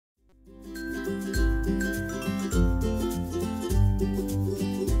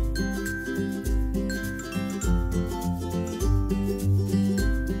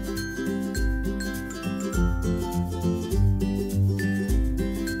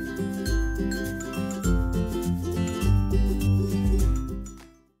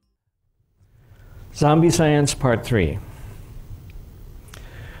Zombie Science Part 3.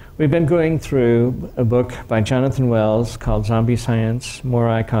 We've been going through a book by Jonathan Wells called Zombie Science, More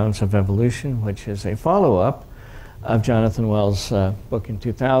Icons of Evolution, which is a follow-up of Jonathan Wells' book in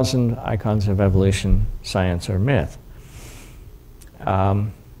 2000, Icons of Evolution, Science or Myth. The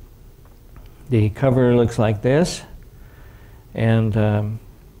cover looks like this, and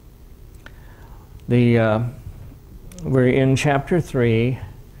we're in Chapter 3.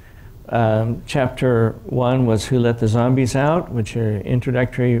 Chapter 1 was Who Let the Zombies Out, which are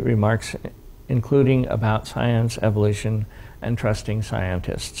introductory remarks including about science, evolution, and trusting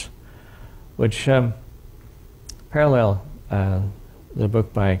scientists, which parallel the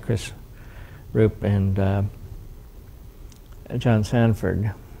book by Chris Roop and John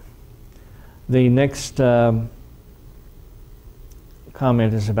Sanford. The next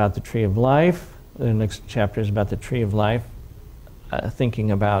comment is about the Tree of Life. The next chapter is about the Tree of Life.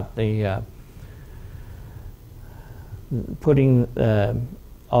 Thinking about the putting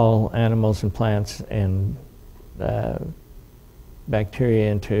all animals and plants and bacteria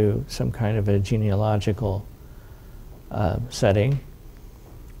into some kind of a genealogical setting.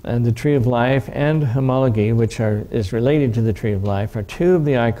 And the Tree of Life and homology, which is related to the Tree of Life, are two of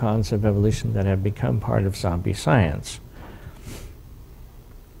the icons of evolution that have become part of zombie science.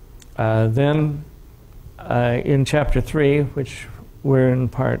 Then in Chapter 3, which we're in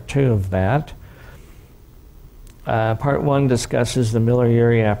Part 2 of that. Part 1 discusses the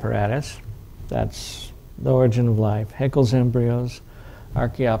Miller-Urey apparatus. That's the origin of life, Haeckel's embryos,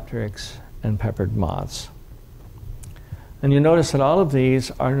 Archaeopteryx, and peppered moths. And you notice that all of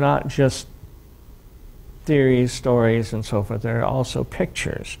these are not just theories, stories, and so forth. They're also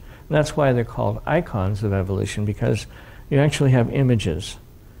pictures. And that's why they're called icons of evolution, because you actually have images.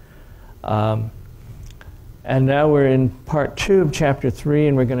 And now we're in Part 2 of Chapter 3,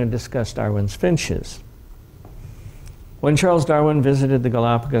 and we're going to discuss Darwin's finches. When Charles Darwin visited the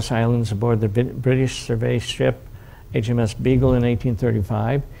Galapagos Islands aboard the British survey ship HMS Beagle in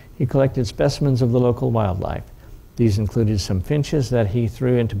 1835, he collected specimens of the local wildlife. These included some finches that he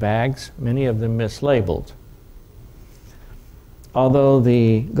threw into bags, many of them mislabeled. Although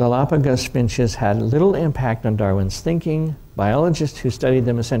the Galapagos finches had little impact on Darwin's thinking, biologists who studied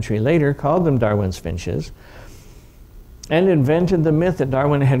them a century later called them Darwin's finches and invented the myth that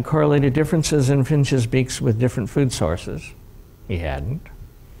Darwin had correlated differences in finches' beaks with different food sources. He hadn't.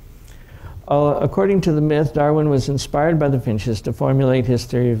 According to the myth, Darwin was inspired by the finches to formulate his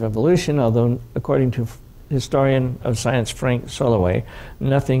theory of evolution, although according to historian of science Frank Soloway,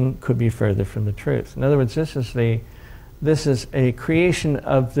 nothing could be further from the truth. In other words, this is a creation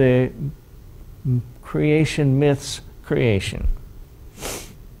of the creation myth's creation.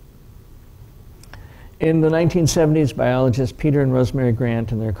 In the 1970s, biologists Peter and Rosemary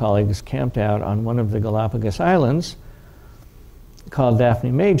Grant and their colleagues camped out on one of the Galapagos Islands called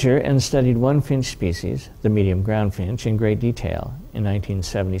Daphne major and studied one finch species, the medium ground finch, in great detail. In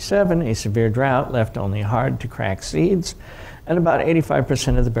 1977, a severe drought left only hard-to-crack seeds, and about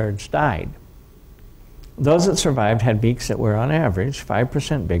 85% of the birds died. Those that survived had beaks that were, on average,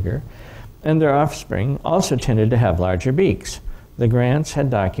 5% bigger, and their offspring also tended to have larger beaks. The Grants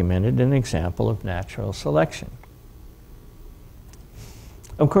had documented an example of natural selection.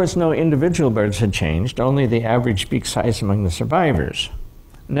 Of course, no individual birds had changed, only the average beak size among the survivors.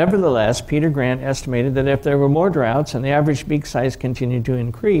 Nevertheless, Peter Grant estimated that if there were more droughts and the average beak size continued to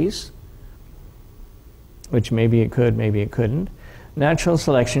increase, which maybe it could, maybe it couldn't, natural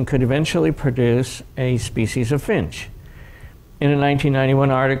selection could eventually produce a species of finch. In a 1991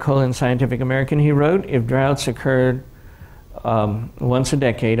 article in Scientific American, he wrote, if droughts occurred once a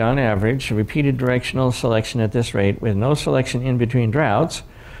decade on average, repeated directional selection at this rate with no selection in between droughts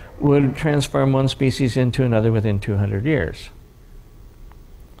would transform one species into another within 200 years.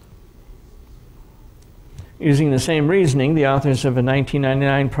 Using the same reasoning, the authors of a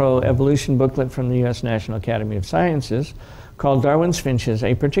 1999 pro-evolution booklet from the U.S. National Academy of Sciences called Darwin's finches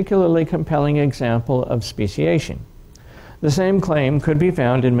a particularly compelling example of speciation. The same claim could be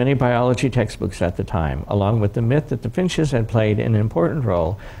found in many biology textbooks at the time, along with the myth that the finches had played an important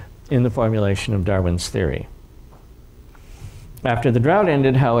role in the formulation of Darwin's theory. After the drought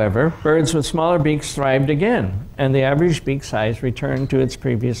ended, however, birds with smaller beaks thrived again, and the average beak size returned to its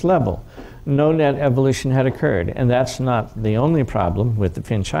previous level. No net evolution had occurred, and that's not the only problem with the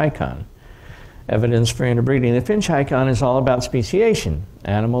finch icon. Evidence for interbreeding. The finch icon is all about speciation.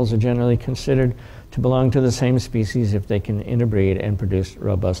 Animals are generally considered to belong to the same species if they can interbreed and produce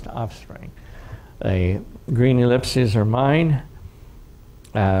robust offspring. The green ellipses are mine.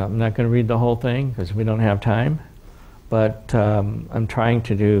 I'm not going to read the whole thing because we don't have time, but I'm trying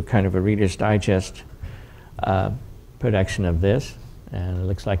to do kind of a Reader's Digest production of this. And it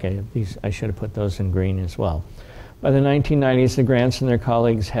looks like I should have put those in green as well. By the 1990s, the Grants and their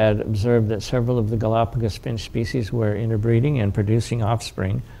colleagues had observed that several of the Galapagos finch species were interbreeding and producing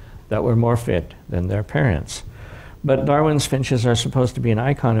offspring that were more fit than their parents. But Darwin's finches are supposed to be an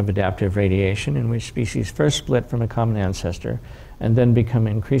icon of adaptive radiation, in which species first split from a common ancestor and then become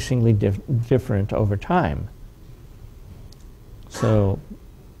increasingly different over time. So,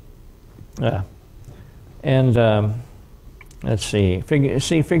 let's see, figure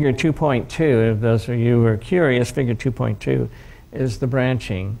 2.2, if those of you who are curious, figure 2.2 is the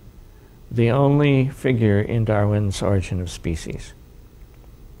branching, the only figure in Darwin's Origin of Species.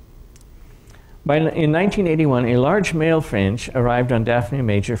 In 1981, a large male finch arrived on Daphne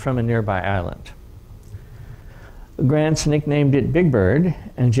Major from a nearby island. The Grants nicknamed it Big Bird,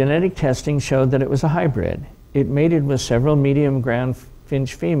 and genetic testing showed that it was a hybrid. It mated with several medium ground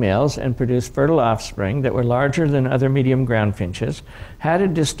finch females and produced fertile offspring that were larger than other medium ground finches, had a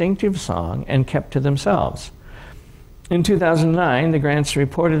distinctive song, and kept to themselves. In 2009, the Grants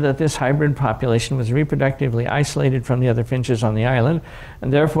reported that this hybrid population was reproductively isolated from the other finches on the island,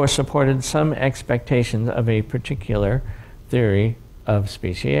 and therefore supported some expectations of a particular theory of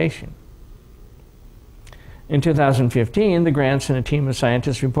speciation. In 2015, the Grants and a team of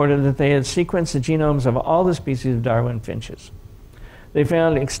scientists reported that they had sequenced the genomes of all the species of Darwin finches. They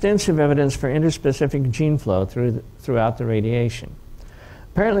found extensive evidence for interspecific gene flow throughout the radiation.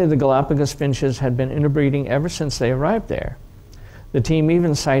 Apparently, the Galapagos finches had been interbreeding ever since they arrived there. The team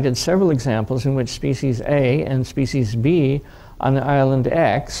even cited several examples in which species A and species B on the island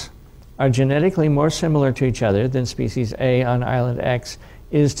X are genetically more similar to each other than species A on island X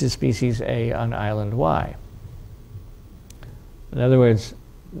is to species A on island Y. In other words,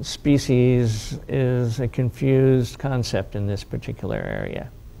 species is a confused concept in this particular area,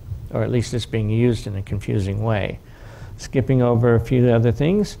 or at least it's being used in a confusing way. Skipping over a few other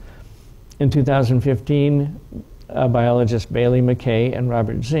things, in 2015, biologists Bailey McKay and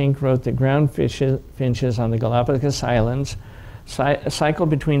Robert Zink wrote that ground finches on the Galapagos Islands cycle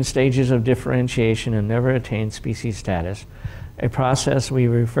between stages of differentiation and never attain species status, a process we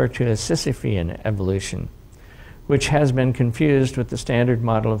refer to as Sisyphean evolution, which has been confused with the standard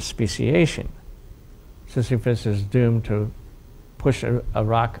model of speciation. Sisyphus is doomed to push a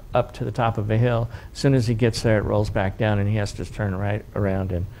rock up to the top of a hill. As soon as he gets there, it rolls back down and he has to turn right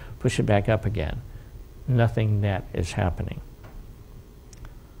around and push it back up again. Nothing net is happening.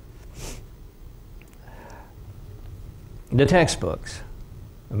 The textbooks.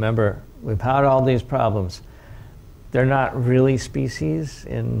 Remember, we've had all these problems. They're not really species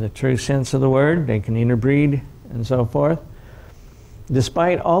in the true sense of the word. They can interbreed and so forth.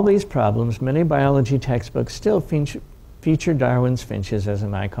 Despite all these problems, many biology textbooks still feature Darwin's finches as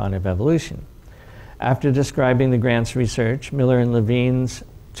an icon of evolution. After describing the Grants' research, Miller and Levine's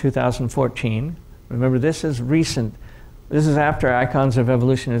 2014, remember this is recent, this is after Icons of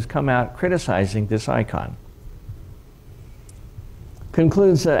Evolution has come out criticizing this icon,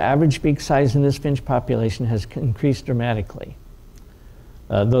 concludes that average beak size in this finch population has increased dramatically.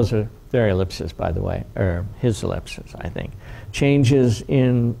 Those are their ellipses, by the way, or his ellipses, I think. Changes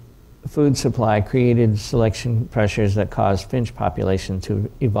in food supply created selection pressures that caused finch population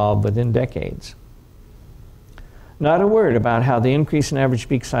to evolve within decades. Not a word about how the increase in average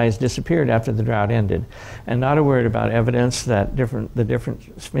beak size disappeared after the drought ended, and not a word about evidence that the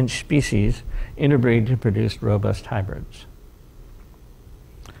different finch species interbreed to produce robust hybrids.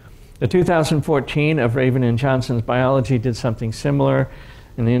 The 2014 of Raven and Johnson's Biology did something similar.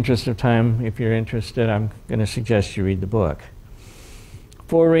 In the interest of time, if you're interested, I'm going to suggest you read the book.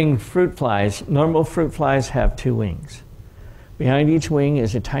 Four-ringed fruit flies. Normal fruit flies have two wings. Behind each wing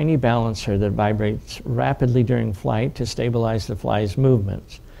is a tiny balancer that vibrates rapidly during flight to stabilize the fly's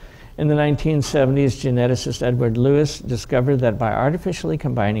movements. In the 1970s, geneticist Edward Lewis discovered that by artificially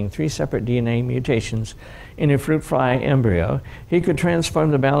combining 3 separate DNA mutations in a fruit fly embryo, he could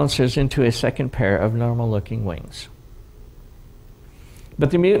transform the balancers into a second pair of normal-looking wings.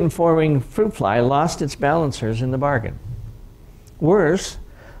 But the mutant four-winged fruit fly lost its balancers in the bargain. Worse,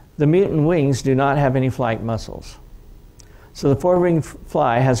 the mutant wings do not have any flight muscles. So the four-winged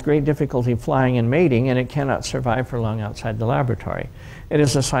fly has great difficulty flying and mating, and it cannot survive for long outside the laboratory. It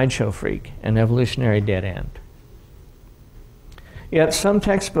is a sideshow freak, an evolutionary dead end. Yet some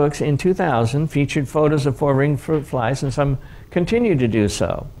textbooks in 2000 featured photos of four-ringed fruit flies, and some continue to do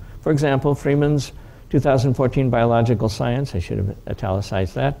so. For example, Freeman's 2014 Biological Science, I should have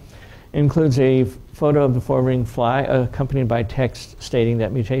italicized that, includes a photo of the four-ringed fly accompanied by text stating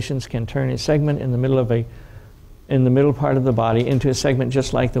that mutations can turn a segment in the middle part of the body into a segment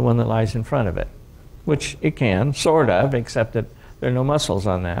just like the one that lies in front of it. which it can, sort of, except that there are no muscles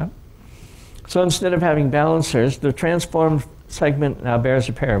on that. So instead of having balancers, the transformed segment now bears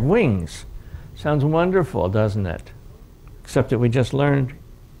a pair of wings. Sounds wonderful, doesn't it? Except that we just learned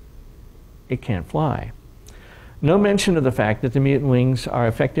it can't fly. No mention of the fact that the mutant wings are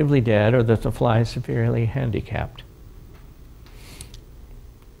effectively dead or that the fly is severely handicapped,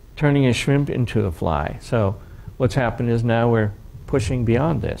 turning a shrimp into a fly. So what's happened is now we're pushing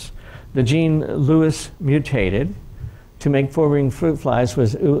beyond this. The gene Lewis mutated to make four-winged fruit flies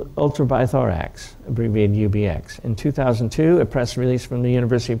was ultrabithorax, abbreviated UBX. In 2002, a press release from the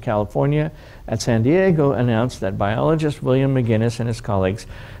University of California at San Diego announced that biologist William McGinnis and his colleagues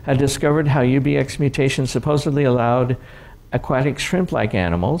had discovered how UBX mutations supposedly allowed aquatic shrimp-like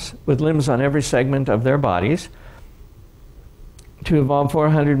animals with limbs on every segment of their bodies to evolve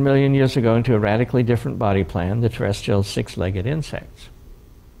 400 million years ago into a radically different body plan, the terrestrial six-legged insects.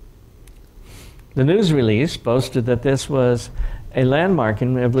 The news release boasted that this was a landmark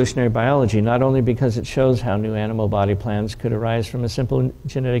in evolutionary biology, not only because it shows how new animal body plans could arise from a simple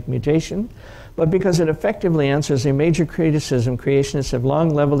genetic mutation, but because it effectively answers a major criticism creationists have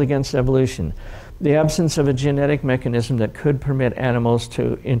long leveled against evolution: the absence of a genetic mechanism that could permit animals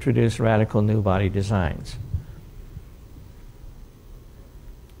to introduce radical new body designs.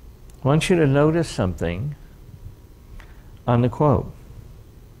 I want you to notice something on the quote.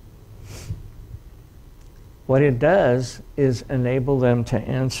 What it does is enable them to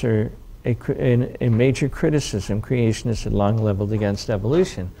answer a major criticism creationists had long leveled against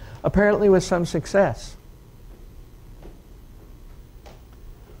evolution, apparently with some success.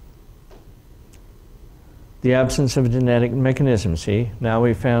 The absence of a genetic mechanism. See, now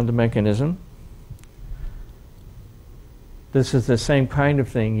we found the mechanism. This is the same kind of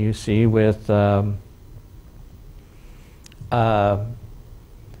thing you see with the,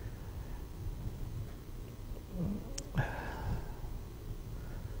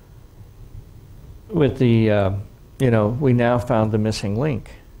 we now found the missing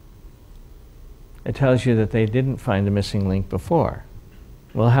link. It tells you that they didn't find the missing link before.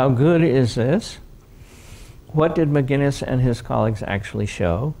 Well, how good is this? What did McGinnis and his colleagues actually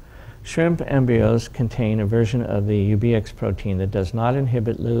show? Shrimp embryos contain a version of the UBX protein that does not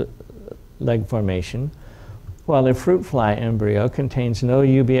inhibit leg formation, while a fruit fly embryo contains no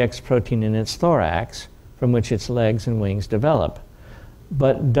UBX protein in its thorax, from which its legs and wings develop,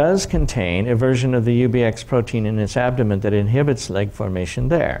 but does contain a version of the UBX protein in its abdomen that inhibits leg formation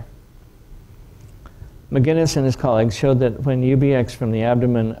there. McGinnis and his colleagues showed that when UBX from the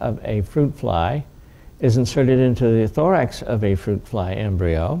abdomen of a fruit fly is inserted into the thorax of a fruit fly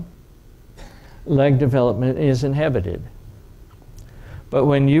embryo, leg development is inhibited. But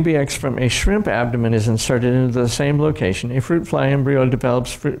when UBX from a shrimp abdomen is inserted into the same location, a fruit fly embryo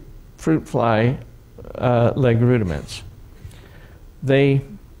develops fruit fly leg rudiments. They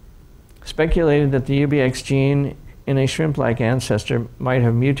speculated that the UBX gene in a shrimp-like ancestor might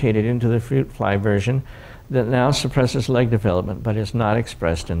have mutated into the fruit fly version that now suppresses leg development but is not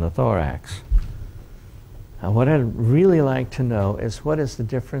expressed in the thorax. Now, what I'd really like to know is what is the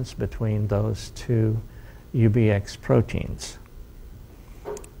difference between those two UBX proteins?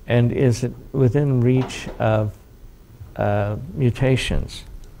 And is it within reach of mutations?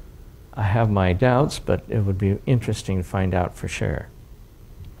 I have my doubts, but it would be interesting to find out for sure.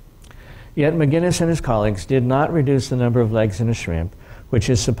 Yet McGinnis and his colleagues did not reduce the number of legs in a shrimp, which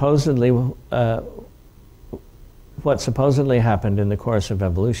is supposedly what supposedly happened in the course of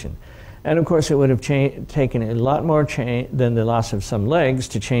evolution. And of course, it would have taken a lot more than the loss of some legs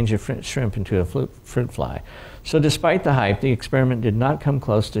to change a shrimp into a fruit fly. So despite the hype, the experiment did not come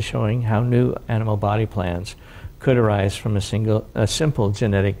close to showing how new animal body plans could arise from a simple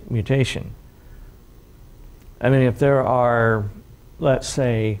genetic mutation. I mean, if there are, let's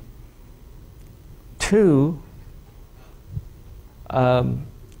say, two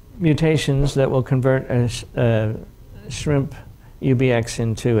mutations that will convert a shrimp UBX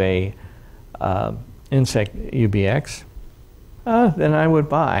into a insect UBX, then I would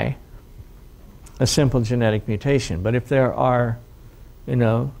buy a simple genetic mutation. But if there are,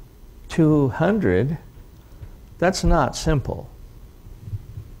 200, that's not simple.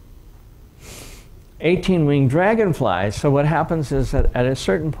 18-winged dragonflies, so what happens is that at a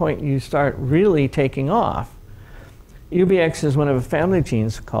certain point you start really taking off. UBX is one of a family of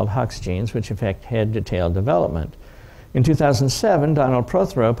genes called Hox genes, which affect head to tail development. In 2007, Donald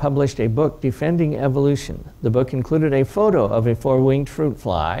Prothero published a book defending evolution. The book included a photo of a four-winged fruit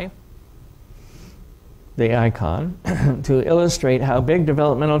fly, the icon, to illustrate how big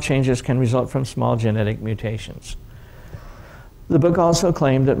developmental changes can result from small genetic mutations. The book also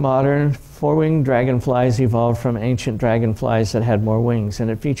claimed that modern four-winged dragonflies evolved from ancient dragonflies that had more wings, and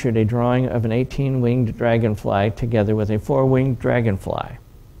it featured a drawing of an 18-winged dragonfly together with a four-winged dragonfly.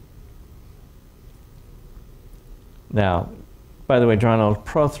 Now, by the way, Ronald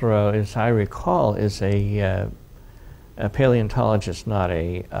Prothero, as I recall, is a paleontologist, not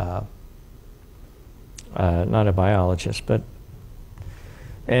a biologist, but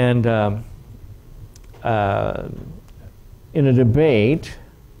in a debate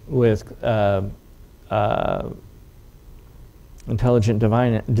with intelligent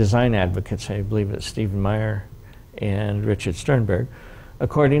design advocates, I believe it's Stephen Meyer and Richard Sternberg,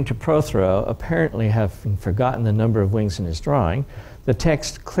 according to Prothero, apparently having forgotten the number of wings in his drawing, the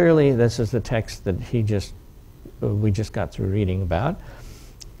text clearly, this is the text that we just got through reading about,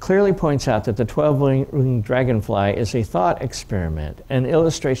 clearly points out that the 12-winged dragonfly is a thought experiment, an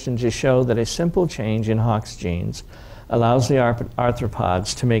illustration to show that a simple change in Hox's genes allows the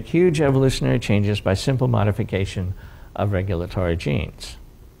arthropods to make huge evolutionary changes by simple modification of regulatory genes.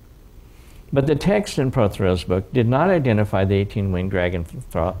 But the text in Prothero's book did not identify the 18-winged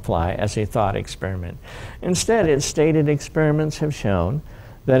dragonfly as a thought experiment. Instead, it stated experiments have shown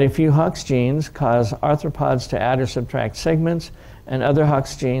that a few Hox genes cause arthropods to add or subtract segments, and other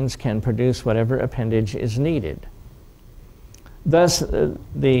Hox genes can produce whatever appendage is needed. Thus,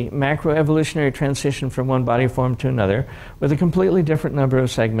 the macroevolutionary transition from one body form to another with a completely different number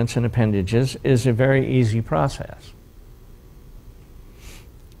of segments and appendages is a very easy process.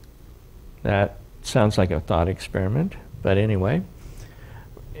 That sounds like a thought experiment, but anyway.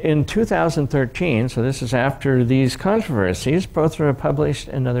 In 2013, so this is after these controversies, Prothero published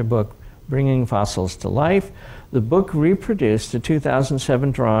another book, Bringing Fossils to Life. The book reproduced the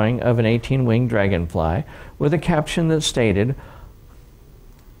 2007 drawing of an 18-winged dragonfly with a caption that stated,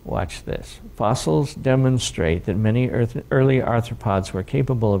 watch this, fossils demonstrate that many early arthropods were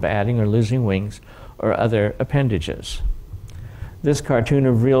capable of adding or losing wings or other appendages. This cartoon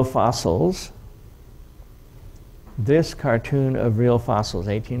of real fossils,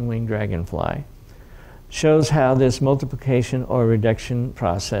 18-winged dragonfly, shows how this multiplication or reduction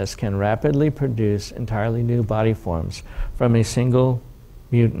process can rapidly produce entirely new body forms from a single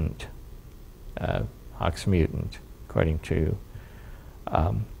mutant, Hox mutant, according to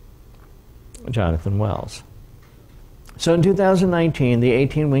Jonathan Wells. So in 2019, the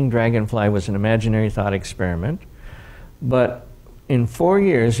 18-winged dragonfly was an imaginary thought experiment, but in 4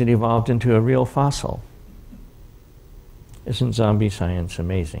 years it evolved into a real fossil. Isn't zombie science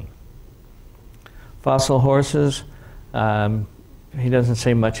amazing? Fossil horses, he doesn't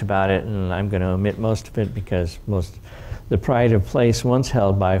say much about it, and I'm going to omit most of it because the pride of place once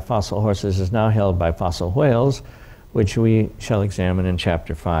held by fossil horses is now held by fossil whales, which we shall examine in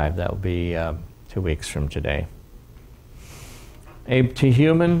Chapter 5. That will be 2 weeks from today.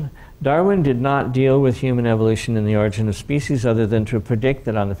 Ape-to-human. Darwin did not deal with human evolution in the origin of species other than to predict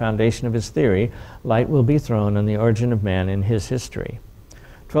that on the foundation of his theory, light will be thrown on the origin of man in his history.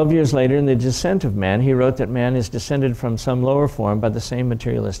 12 years later, in The Descent of Man, he wrote that man is descended from some lower form by the same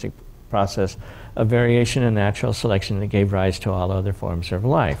materialistic process of variation and natural selection that gave rise to all other forms of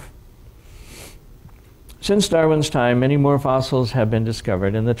life. Since Darwin's time, many more fossils have been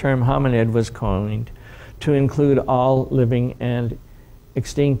discovered, and the term hominid was coined to include all living and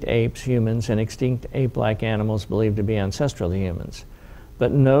extinct apes, humans, and extinct ape-like animals believed to be ancestral to humans.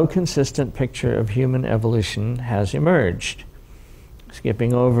 But no consistent picture of human evolution has emerged.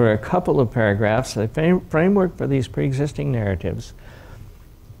 Skipping over a couple of paragraphs, the framework for these pre-existing narratives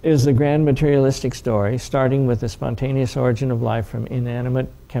is the grand materialistic story, starting with the spontaneous origin of life from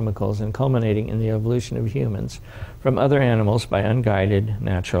inanimate chemicals and culminating in the evolution of humans from other animals by unguided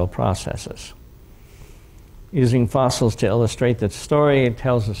natural processes. Using fossils to illustrate that story, it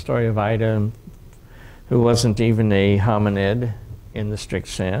tells the story of Ida, who wasn't even a hominid in the strict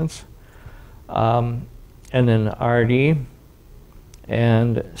sense, and then Ardi,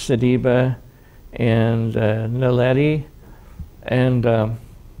 and Sadiba, and Naledi, and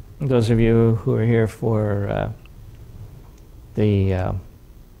those of you who are here for the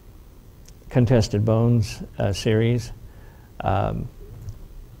Contested Bones series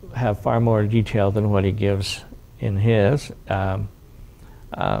have far more detail than what he gives in his.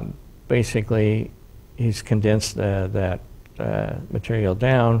 Basically, he's condensed that material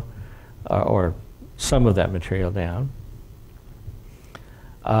down, or some of that material down.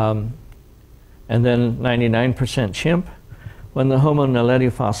 And then 99% chimp. When the Homo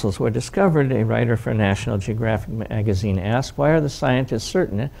naledi fossils were discovered, a writer for National Geographic magazine asked, why are the scientists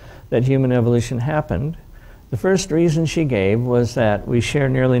certain that human evolution happened? The first reason she gave was that we share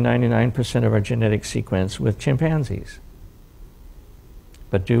nearly 99% of our genetic sequence with chimpanzees.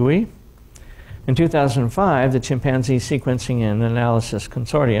 But do we? In 2005, the Chimpanzee Sequencing and Analysis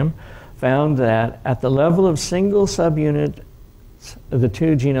Consortium found that at the level of single subunit, the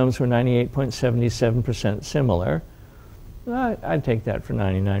two genomes were 98.77% similar. I'd take that for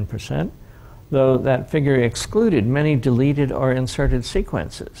 99%, though that figure excluded many deleted or inserted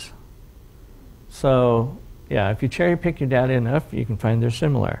sequences. So, yeah, if you cherry pick your data enough, you can find they're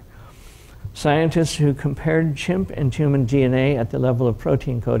similar. Scientists who compared chimp and human DNA at the level of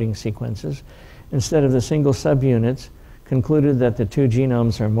protein coding sequences instead of the single subunits concluded that the two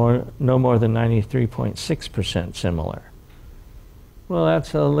genomes are no more than 93.6% similar. Well,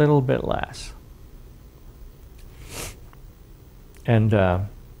 that's a little bit less. And the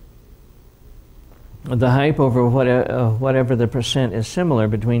hype over whatever the percent is similar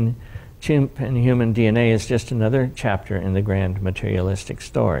between chimp and human DNA is just another chapter in the grand materialistic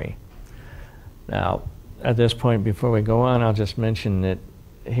story. Now, at this point, before we go on, I'll just mention that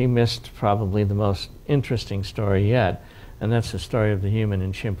he missed probably the most interesting story yet, and that's the story of the human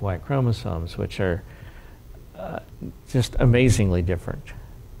and chimp Y chromosomes, which are just amazingly different.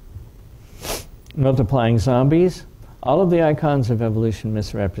 Multiplying zombies, all of the icons of evolution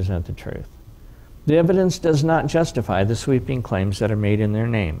misrepresent the truth. The evidence does not justify the sweeping claims that are made in their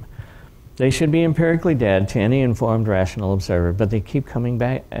name. They should be empirically dead to any informed, rational observer, but they keep coming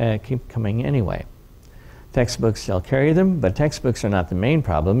anyway. Textbooks still carry them, but textbooks are not the main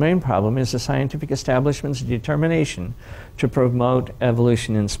problem. The main problem is the scientific establishment's determination to promote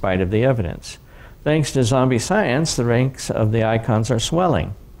evolution in spite of the evidence. Thanks to zombie science, the ranks of the icons are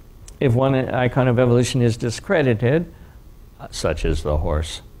swelling. If one icon of evolution is discredited, such as the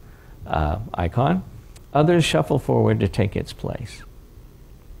horse icon, others shuffle forward to take its place.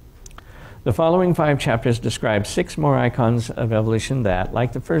 The following 5 chapters describe 6 more icons of evolution that,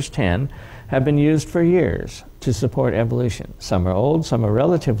 like the first 10, have been used for years to support evolution. Some are old, some are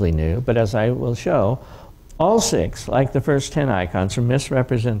relatively new, but as I will show, all 6, like the first 10 icons,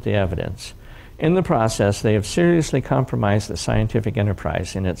 misrepresent the evidence. In the process, they have seriously compromised the scientific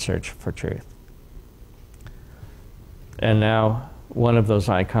enterprise in its search for truth. And now, one of those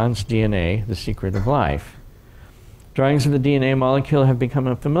icons, DNA, the secret of life. Drawings of the DNA molecule have become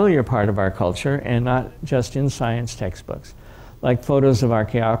a familiar part of our culture, and not just in science textbooks. Like photos of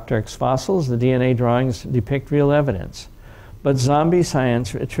Archaeopteryx fossils, the DNA drawings depict real evidence. But zombie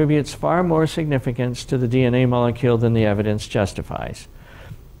science attributes far more significance to the DNA molecule than the evidence justifies.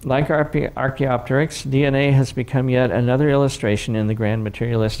 Like Archaeopteryx, DNA has become yet another illustration in the grand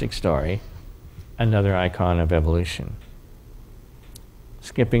materialistic story, another icon of evolution.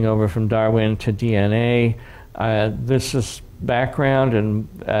 Skipping over from Darwin to DNA, this is background, and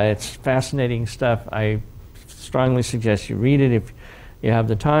it's fascinating stuff. I strongly suggest you read it if you have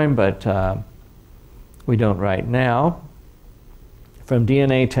the time, but we don't right now. From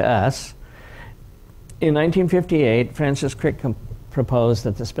DNA to us. In 1958, Francis Crick proposed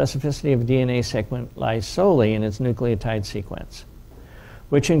that the specificity of a DNA sequence lies solely in its nucleotide sequence,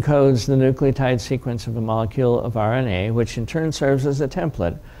 which encodes the nucleotide sequence of a molecule of RNA, which in turn serves as a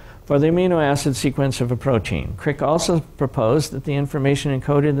template for the amino acid sequence of a protein. Crick also proposed that the information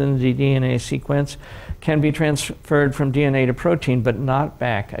encoded in the DNA sequence can be transferred from DNA to protein, but not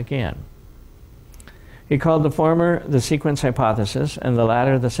back again. He called the former the sequence hypothesis and the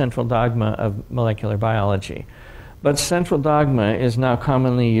latter the central dogma of molecular biology. But central dogma is now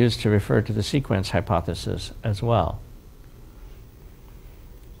commonly used to refer to the sequence hypothesis as well.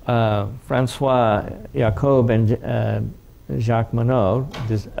 Francois Jacob and Jacques Monod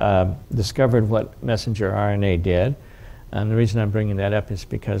discovered what messenger RNA did. And the reason I'm bringing that up is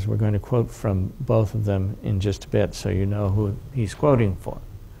because we're going to quote from both of them in just a bit so you know who he's quoting for.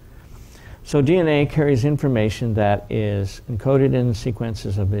 So DNA carries information that is encoded in the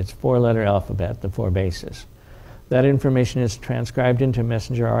sequences of its 4-letter alphabet, the 4 bases. That information is transcribed into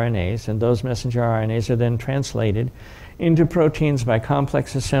messenger RNAs, and those messenger RNAs are then translated into proteins by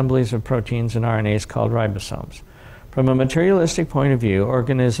complex assemblies of proteins and RNAs called ribosomes. From a materialistic point of view,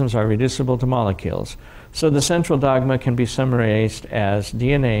 organisms are reducible to molecules, so the central dogma can be summarized as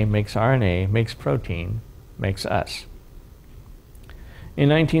DNA makes RNA, makes protein, makes us. In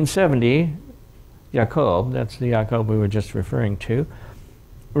 1970, Jacob, that's the Jacob we were just referring to,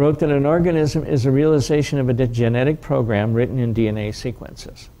 wrote that an organism is a realization of a genetic program written in DNA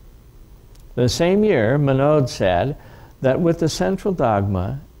sequences. The same year, Monod said that with the central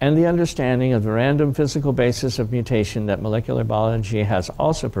dogma and the understanding of the random physical basis of mutation that molecular biology has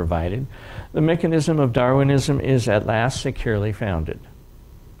also provided, the mechanism of Darwinism is at last securely founded.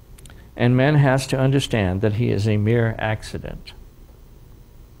 And man has to understand that he is a mere accident.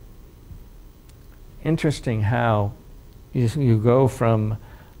 Interesting how You go from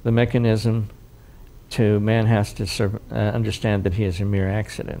the mechanism to man has to understand that he is a mere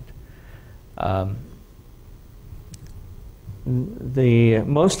accident. The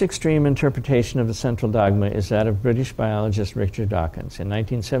most extreme interpretation of the central dogma is that of British biologist Richard Dawkins. In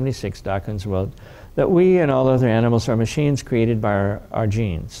 1976, Dawkins wrote that we and all other animals are machines created by our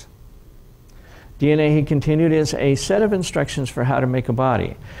genes. DNA, he continued, is a set of instructions for how to make a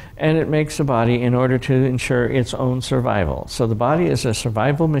body, and it makes a body in order to ensure its own survival. So the body is a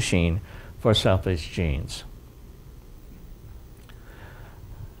survival machine for selfish genes.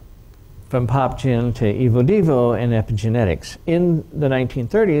 From pop gen to evo-devo and epigenetics. In the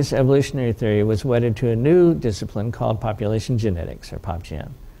 1930s, evolutionary theory was wedded to a new discipline called population genetics, or pop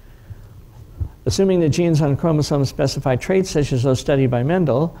gen. Assuming that genes on chromosomes specify traits such as those studied by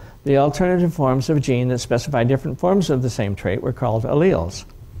Mendel, the alternative forms of a gene that specify different forms of the same trait were called alleles.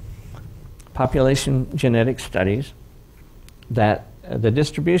 Population genetics studies that the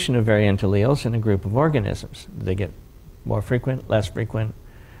distribution of variant alleles in a group of organisms. They get more frequent, less frequent,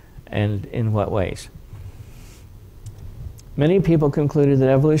 and in what ways? Many people concluded that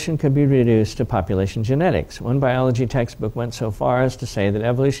evolution could be reduced to population genetics. One biology textbook went so far as to say that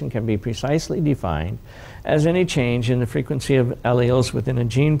evolution can be precisely defined as any change in the frequency of alleles within a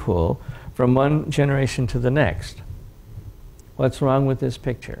gene pool from one generation to the next. What's wrong with this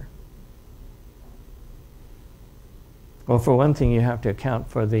picture? Well, for one thing, you have to account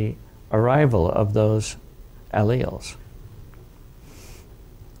for the arrival of those alleles.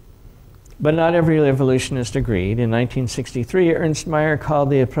 But not every evolutionist agreed. In 1963, Ernst Mayr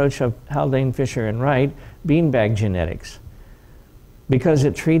called the approach of Haldane, Fisher, and Wright beanbag genetics because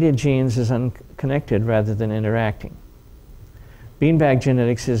it treated genes as unconnected rather than interacting. Beanbag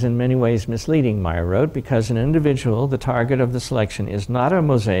genetics is in many ways misleading, Mayr wrote, because an individual, the target of the selection, is not a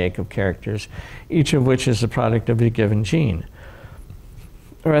mosaic of characters, each of which is the product of a given gene.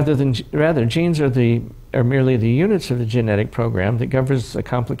 Rather, genes are merely the units of the genetic program that governs the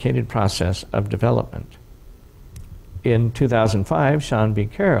complicated process of development. In 2005, Sean B.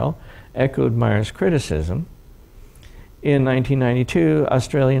 Carroll echoed Mayr's criticism. In 1992,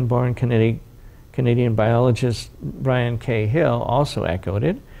 Australian-born Canadian biologist Brian K. Hill also echoed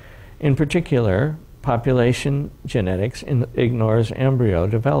it. In particular, population genetics ignores embryo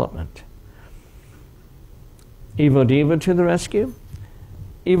development. Evo-devo to the rescue?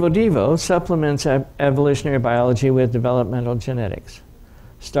 Evo-devo supplements evolutionary biology with developmental genetics.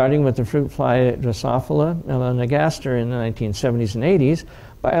 Starting with the fruit fly Drosophila melanogaster in the 1970s and 80s,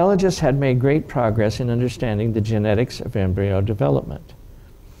 biologists had made great progress in understanding the genetics of embryo development.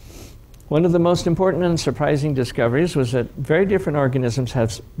 One of the most important and surprising discoveries was that very different organisms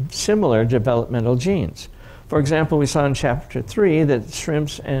have similar developmental genes. For example, we saw in chapter 3 that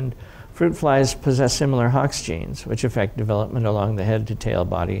shrimps and fruit flies possess similar Hox genes, which affect development along the head to tail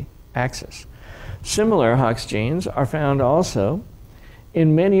body axis. Similar Hox genes are found also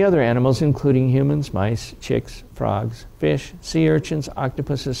in many other animals, including humans, mice, chicks, frogs, fish, sea urchins,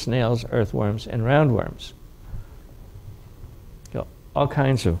 octopuses, snails, earthworms, and roundworms. So, all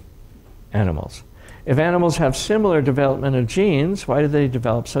kinds of animals. If animals have similar development of genes, why do they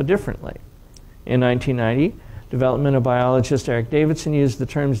develop so differently? In 1990, developmental biologist Eric Davidson used the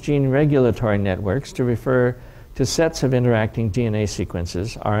terms gene regulatory networks to refer to sets of interacting DNA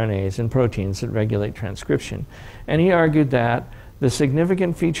sequences, RNAs, and proteins that regulate transcription. And he argued that the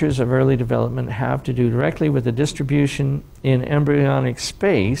significant features of early development have to do directly with the distribution in embryonic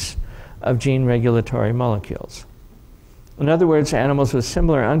space of gene regulatory molecules. In other words, animals with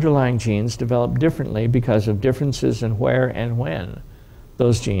similar underlying genes develop differently because of differences in where and when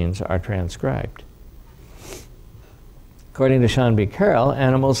those genes are transcribed. According to Sean B. Carroll,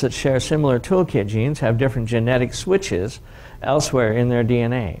 animals that share similar toolkit genes have different genetic switches elsewhere in their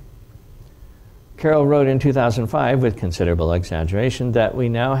DNA. Carroll wrote in 2005, with considerable exaggeration, that we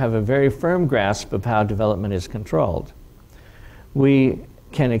now have a very firm grasp of how development is controlled. We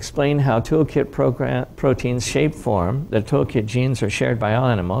can explain how toolkit proteins shape form, that toolkit genes are shared by all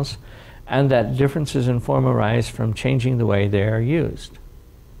animals, and that differences in form arise from changing the way they are used.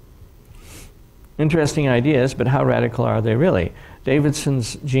 Interesting ideas, but how radical are they really?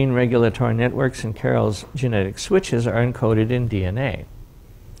 Davidson's gene regulatory networks and Carroll's genetic switches are encoded in DNA.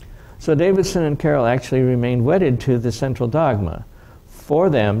 So Davidson and Carroll actually remain wedded to the central dogma. For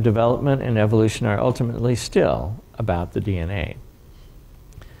them, development and evolution are ultimately still about the DNA.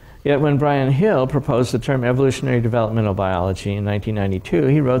 Yet when Brian Hill proposed the term evolutionary developmental biology in 1992,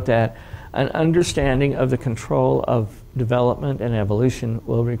 he wrote that an understanding of the control of development and evolution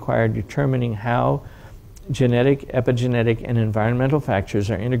will require determining how genetic, epigenetic, and environmental factors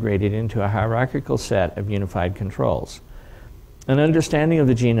are integrated into a hierarchical set of unified controls. An understanding of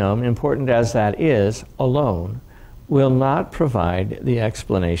the genome, important as that is, alone, will not provide the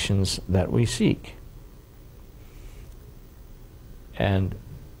explanations that we seek. And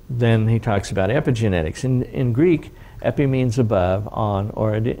then he talks about epigenetics. In Greek, epi means above, on,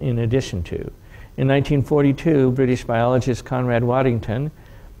 or in addition to. In 1942, British biologist Conrad Waddington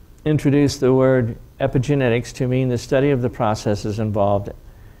introduced the word epigenetics to mean the study of the processes involved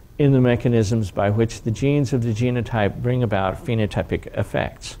in the mechanisms by which the genes of the genotype bring about phenotypic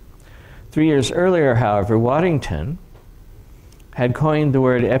effects. 3 years earlier, however, Waddington had coined the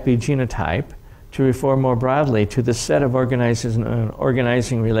word epigenotype to refer more broadly to the set of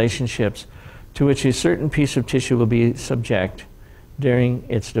organizing relationships to which a certain piece of tissue will be subject during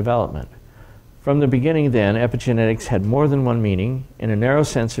its development. From the beginning, then, epigenetics had more than one meaning. In a narrow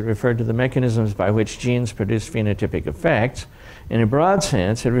sense, it referred to the mechanisms by which genes produce phenotypic effects. In a broad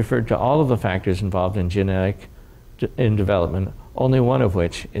sense, it referred to all of the factors involved in genetic development, only one of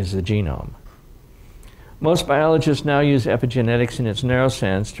which is the genome. Most biologists now use epigenetics in its narrow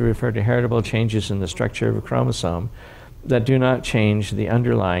sense to refer to heritable changes in the structure of a chromosome that do not change the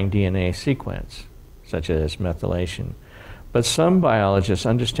underlying DNA sequence, such as methylation. But some biologists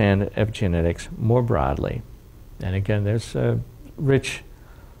understand epigenetics more broadly. And again, there's a rich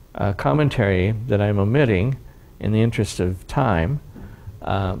commentary that I'm omitting in the interest of time,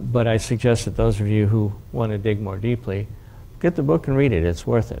 but I suggest that those of you who want to dig more deeply, get the book and read it. It's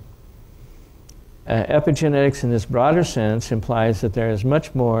worth it. Epigenetics in this broader sense implies that there is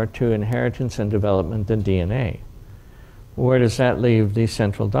much more to inheritance and development than DNA. Where does that leave the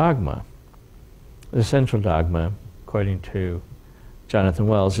central dogma? The central dogma, according to Jonathan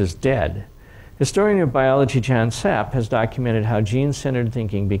Wells, is dead. Historian of biology John Sapp has documented how gene-centered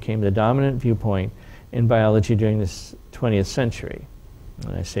thinking became the dominant viewpoint in biology during the 20th century.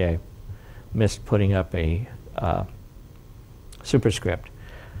 And I say I missed putting up a superscript.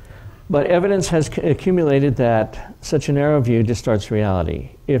 But evidence has accumulated that such a narrow view distorts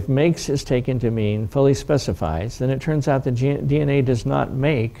reality. If makes is taken to mean fully specifies, then it turns out that DNA does not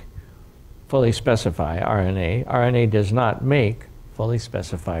make fully specify RNA. RNA does not make fully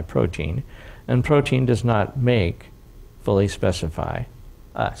specify protein, and protein does not make fully specify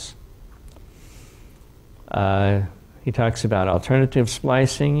us. He talks about alternative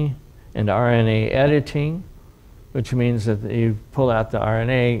splicing and RNA editing, which means that you pull out the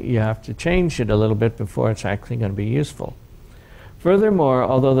RNA, you have to change it a little bit before it's actually going to be useful. Furthermore,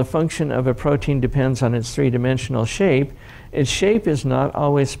 although the function of a protein depends on its three-dimensional shape, its shape is not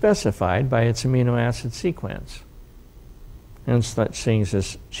always specified by its amino acid sequence. Hence such things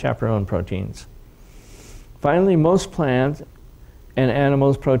as chaperone proteins. Finally, most plant and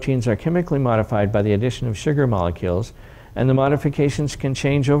animals' proteins are chemically modified by the addition of sugar molecules, and the modifications can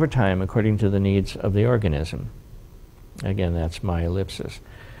change over time according to the needs of the organism. Again, that's my ellipsis.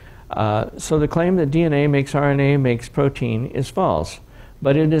 So the claim that DNA makes RNA makes protein is false,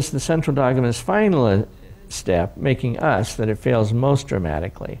 but it is the central dogma's final step, making us, that it fails most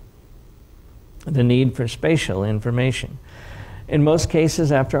dramatically. The need for spatial information. In most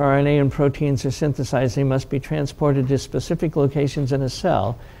cases, after RNA and proteins are synthesized, they must be transported to specific locations in a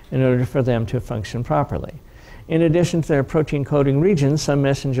cell in order for them to function properly. In addition to their protein coding regions, some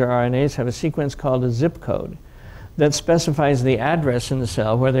messenger RNAs have a sequence called a zip code that specifies the address in the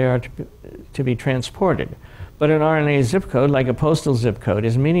cell where they are to be transported. But an RNA zip code, like a postal zip code,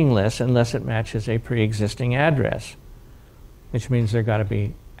 is meaningless unless it matches a pre-existing address, which means there got to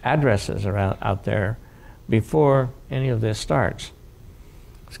be addresses out there before any of this starts.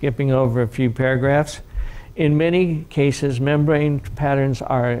 Skipping over a few paragraphs. In many cases, membrane patterns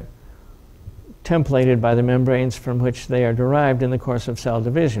are templated by the membranes from which they are derived in the course of cell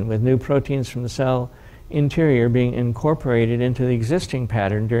division, with new proteins from the cell interior being incorporated into the existing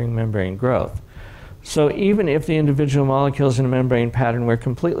pattern during membrane growth. So even if the individual molecules in a membrane pattern were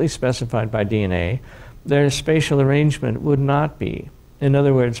completely specified by DNA, their spatial arrangement would not be. In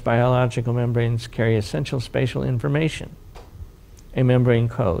other words, biological membranes carry essential spatial information, a membrane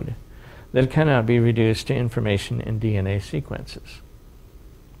code, that cannot be reduced to information in DNA sequences.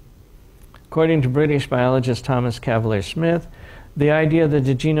 According to British biologist Thomas Cavalier-Smith, the idea that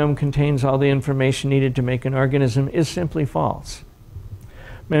the genome contains all the information needed to make an organism is simply false.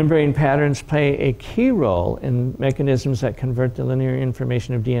 Membrane patterns play a key role in mechanisms that convert the linear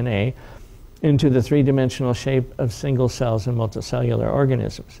information of DNA into the three-dimensional shape of single cells in multicellular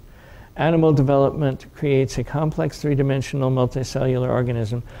organisms. Animal development creates a complex three-dimensional multicellular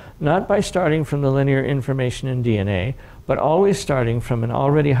organism, not by starting from the linear information in DNA, but always starting from an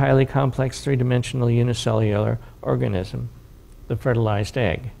already highly complex three-dimensional unicellular organism, the fertilized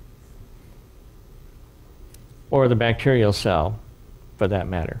egg. or the bacterial cell, for that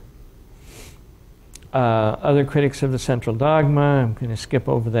matter. Other critics of the central dogma, I'm going to skip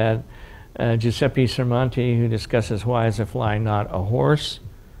over that. Giuseppe Sermonti, who discusses why is a fly not a horse.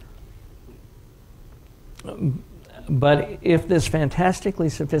 But if this fantastically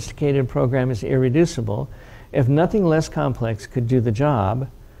sophisticated program is irreducible, if nothing less complex could do the job,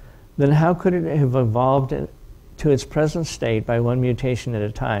 then how could it have evolved to its present state by one mutation at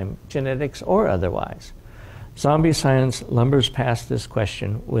a time, genetics or otherwise? Zombie science lumbers past this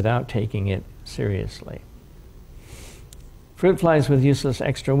question without taking it seriously. Fruit flies with useless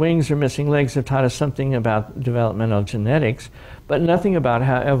extra wings or missing legs have taught us something about developmental genetics, but nothing about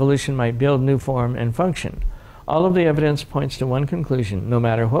how evolution might build new form and function. All of the evidence points to one conclusion: no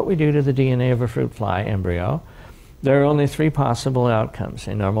matter what we do to the DNA of a fruit fly embryo, there are only three possible outcomes: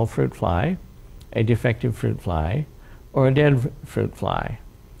 a normal fruit fly, a defective fruit fly, or a dead fruit fly.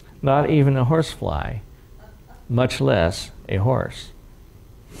 Not even a horse fly, much less a horse.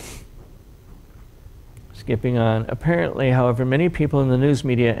 Skipping on, apparently, however, many people in the news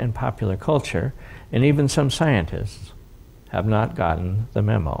media and popular culture, and even some scientists, have not gotten the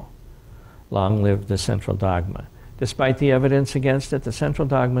memo. Long live the central dogma. Despite the evidence against it, the central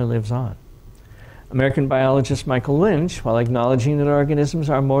dogma lives on. American biologist Michael Lynch, while acknowledging that organisms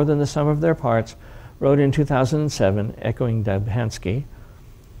are more than the sum of their parts, wrote in 2007, echoing Dubhansky,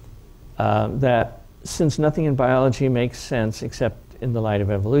 that since nothing in biology makes sense except in the light of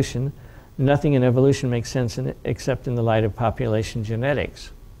evolution, nothing in evolution makes sense except in the light of population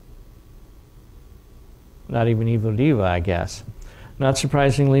genetics. Not even Evo Diva, I guess. Not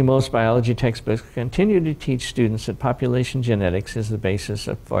surprisingly, most biology textbooks continue to teach students that population genetics is the basis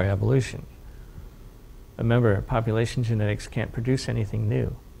for evolution. Remember, population genetics can't produce anything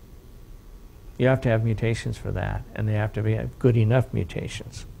new. You have to have mutations for that, and they have to be good enough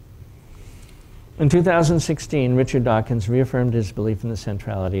mutations. In 2016, Richard Dawkins reaffirmed his belief in the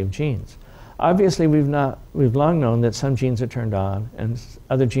centrality of genes. Obviously, we've long known that some genes are turned on and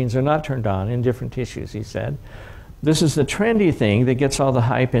other genes are not turned on in different tissues, he said. This is the trendy thing that gets all the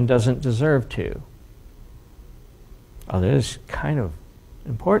hype and doesn't deserve to. Oh, that is kind of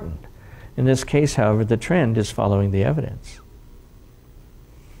important. In this case, however, the trend is following the evidence.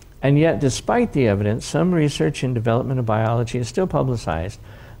 And yet, despite the evidence, some research in development of biology is still publicized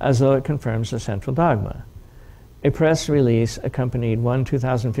as though it confirms the central dogma. A press release accompanied one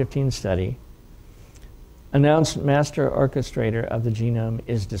 2015 study announced master orchestrator of the genome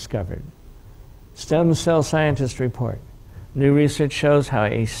is discovered. Stem cell scientists report, new research shows how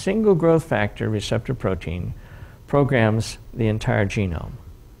a single growth factor receptor protein programs the entire genome.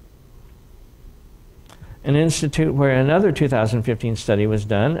 An institute where another 2015 study was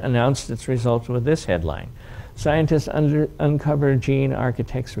done announced its results with this headline: scientists uncover gene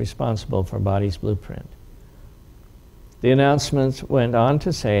architects responsible for body's blueprint. The announcements went on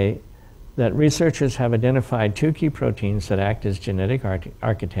to say that researchers have identified two key proteins that act as genetic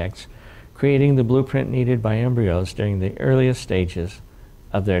architects, creating the blueprint needed by embryos during the earliest stages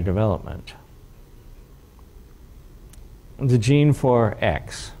of their development. The gene for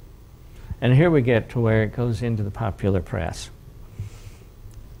X. And here we get to where it goes into the popular press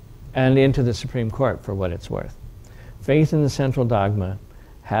and into the Supreme Court, for what it's worth. Faith in the central dogma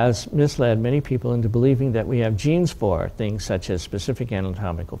has misled many people into believing that we have genes for things such as specific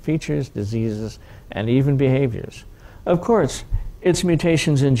anatomical features, diseases, and even behaviors. Of course, it's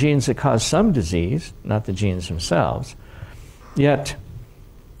mutations in genes that cause some disease, not the genes themselves. Yet,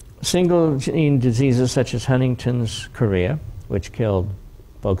 single gene diseases such as Huntington's chorea, which killed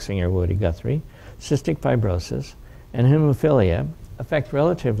folk singer Woody Guthrie, cystic fibrosis, and hemophilia affect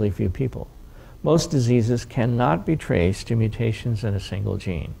relatively few people. Most diseases cannot be traced to mutations in a single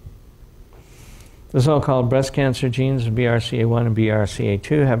gene. The so-called breast cancer genes BRCA1 and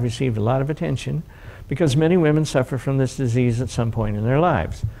BRCA2 have received a lot of attention because many women suffer from this disease at some point in their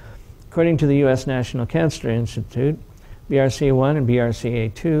lives. According to the U.S. National Cancer Institute, BRCA1 and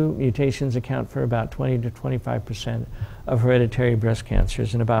BRCA2 mutations account for about 20 to 25% of hereditary breast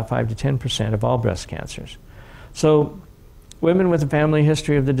cancers and about 5 to 10% of all breast cancers. So women with a family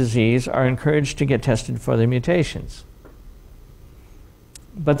history of the disease are encouraged to get tested for their mutations.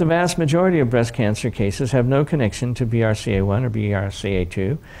 But the vast majority of breast cancer cases have no connection to BRCA1 or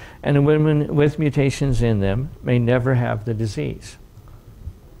BRCA2, and women with mutations in them may never have the disease.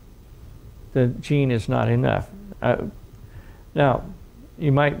 The gene is not enough. Now,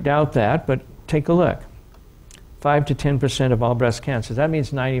 you might doubt that, but take a look. 5 to 10% of all breast cancers. That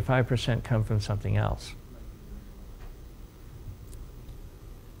means 95% come from something else.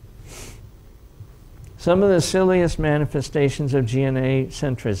 Some of the silliest manifestations of DNA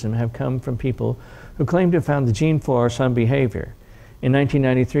centrism have come from people who claim to have found the gene force on behavior. In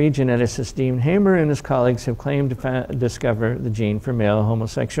 1993, geneticist Dean Hamer and his colleagues have claimed to discover the gene for male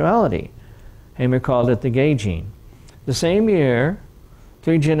homosexuality. Hamer called it the gay gene. The same year,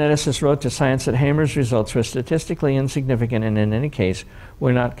 3 geneticists wrote to Science that Hamer's results were statistically insignificant and in any case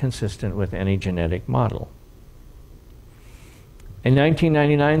were not consistent with any genetic model. A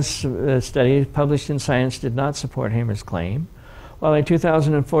 1999 study published in Science did not support Hamer's claim, while a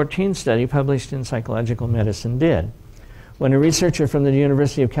 2014 study published in Psychological Medicine did. When a researcher from the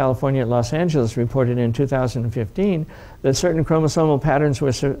University of California at Los Angeles reported in 2015 that certain chromosomal patterns were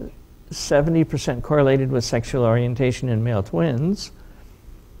 70% correlated with sexual orientation in male twins,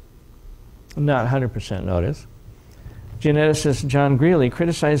 not 100% notice, geneticist John Greeley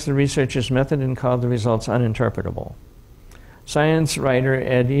criticized the researcher's method and called the results uninterpretable. Science writer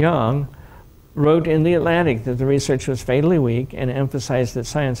Ed Young wrote in The Atlantic that the research was fatally weak and emphasized that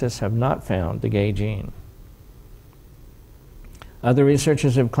scientists have not found the gay gene. Other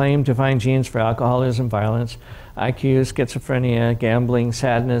researchers have claimed to find genes for alcoholism, violence, IQ, schizophrenia, gambling,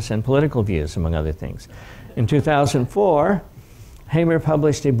 sadness, and political views, among other things. In 2004, Hamer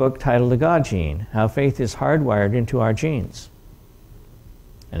published a book titled The God Gene, How Faith is Hardwired into Our Genes.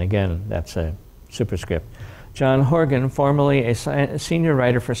 And again, that's a superscript. John Horgan, formerly a senior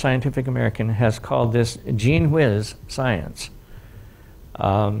writer for Scientific American, has called this gene whiz science.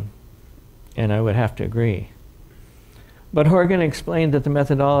 And I would have to agree. But Horgan explained that the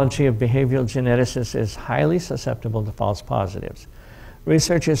methodology of behavioral geneticists is highly susceptible to false positives.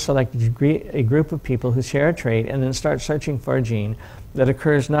 Researchers select a group of people who share a trait and then start searching for a gene that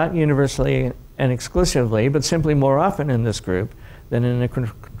occurs not universally and exclusively, but simply more often in this group than in a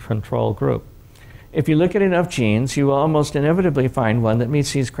control group. If you look at enough genes, you will almost inevitably find one that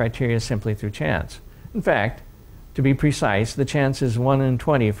meets these criteria simply through chance. In fact, to be precise, the chance is 1 in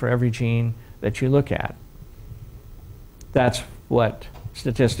 20 for every gene that you look at. That's what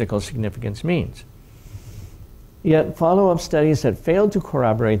statistical significance means. Yet follow-up studies that failed to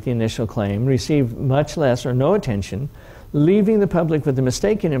corroborate the initial claim received much less or no attention, leaving the public with the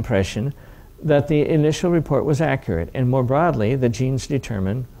mistaken impression that the initial report was accurate, and more broadly, that genes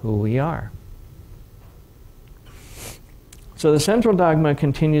determine who we are. So the central dogma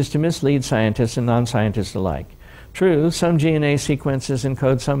continues to mislead scientists and non-scientists alike. True, some DNA sequences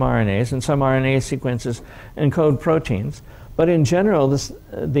encode some RNAs, and some RNA sequences encode proteins, but in general,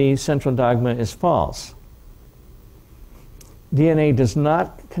 the central dogma is false. DNA does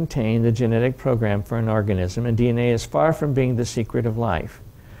not contain the genetic program for an organism, and DNA is far from being the secret of life.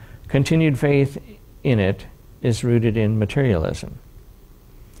 Continued faith in it is rooted in materialism.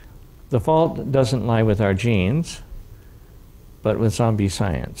 The fault doesn't lie with our genes, but with zombie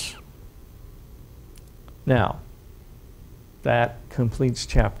science. Now, that completes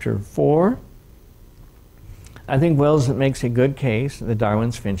chapter 4. I think Wells makes a good case, the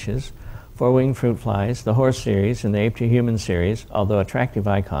Darwin's finches, four-winged fruit flies, the horse series, and the ape-to-human series, although attractive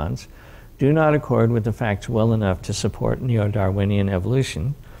icons, do not accord with the facts well enough to support neo-Darwinian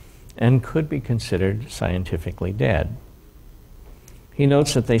evolution and could be considered scientifically dead. He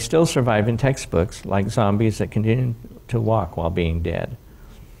notes that they still survive in textbooks like zombies that continue to walk while being dead.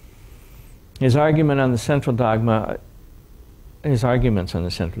 His arguments on the central dogma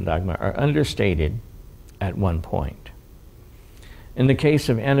are understated at one point. In the case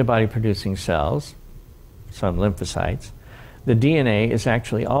of antibody-producing cells, some lymphocytes, the DNA is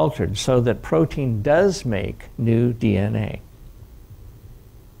actually altered so that protein does make new DNA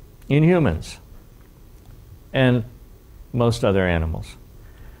in humans and most other animals.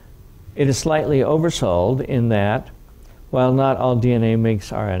 It is slightly oversold in that, while not all DNA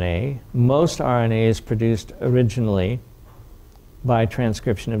makes RNA, most RNA is produced originally by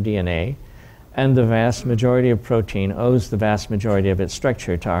transcription of DNA, and the vast majority of protein owes the vast majority of its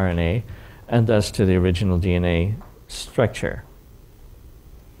structure to RNA, and thus to the original DNA structure.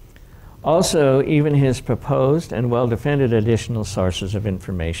 Also, even his proposed and well-defended additional sources of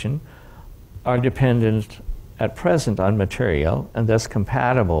information are dependent at present on material, and thus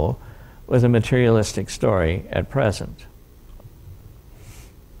compatible with a materialistic story at present.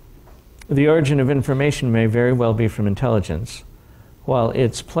 The origin of information may very well be from intelligence, while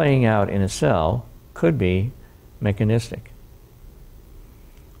its playing out in a cell could be mechanistic.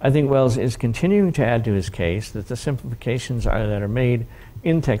 I think Wells is continuing to add to his case that the simplifications that are made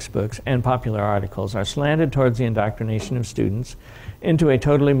in textbooks and popular articles are slanted towards the indoctrination of students into a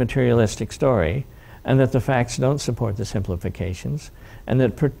totally materialistic story, and that the facts don't support the simplifications, and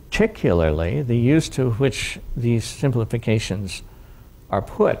that particularly the use to which these simplifications are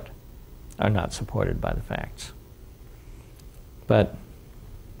put are not supported by the facts. But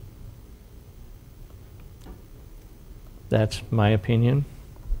that's my opinion.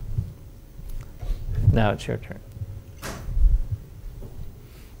 Now it's your turn.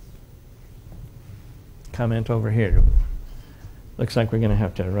 Comment over here. Looks like we're going to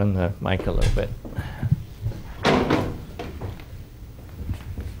have to run the mic a little bit.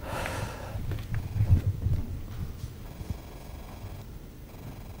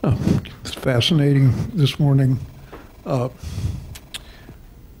 It's fascinating this morning.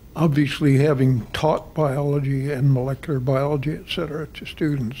 Obviously, having taught biology and molecular biology, et cetera, to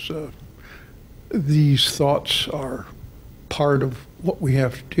students, these thoughts are part of what we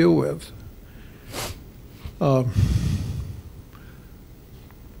have to deal with.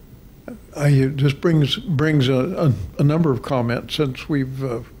 This brings a number of comments since we've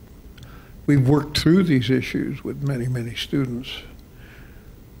worked through these issues with many students.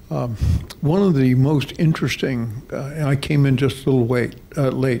 One of the most interesting, and I came in just a little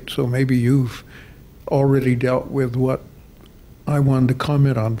late, so maybe you've already dealt with what I wanted to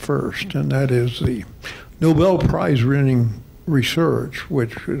comment on first, and that is the Nobel Prize winning research,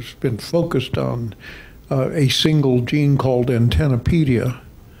 which has been focused on a single gene called antennapedia,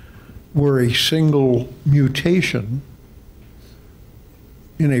 where a single mutation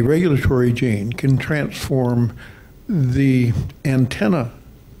in a regulatory gene can transform the antenna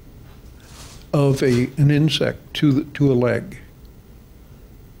of an insect to a leg.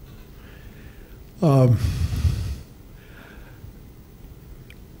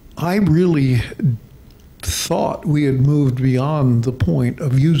 I really thought we had moved beyond the point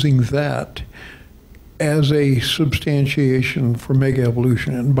of using that as a substantiation for mega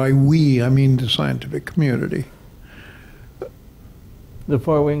evolution, and by we I mean the scientific community. The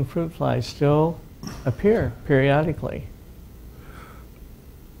four-winged fruit flies still appear periodically.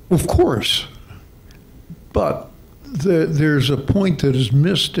 Of course. But there's a point that is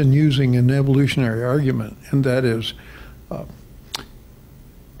missed in using an evolutionary argument, and that is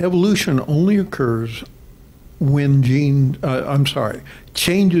evolution only occurs when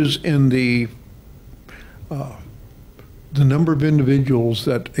changes in the number of individuals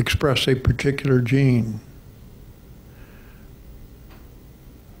that express a particular gene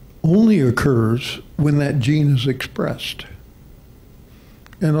only occurs when that gene is expressed.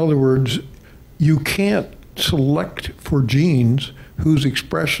 In other words, you can't select for genes whose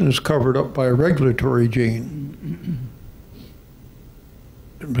expression is covered up by a regulatory gene.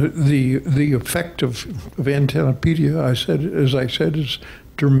 The effect of antennapedia, as I said, is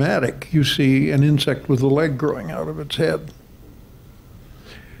dramatic. You see an insect with a leg growing out of its head.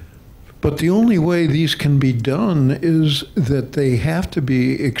 But the only way these can be done is that they have to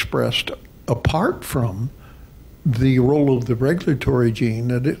be expressed apart from the role of the regulatory gene,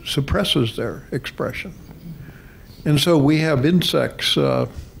 that it suppresses their expression. And so we have insects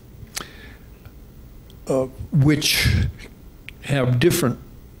which have different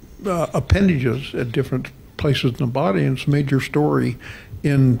appendages at different places in the body, and it's a major story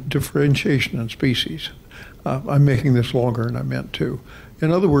in differentiation in species. I'm making this longer than I meant to.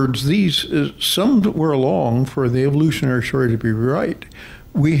 In other words, these, somewhere along, for the evolutionary story to be right,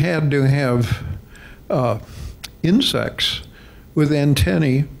 we had to have insects with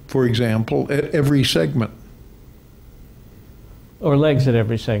antennae, for example, at every segment. Or legs at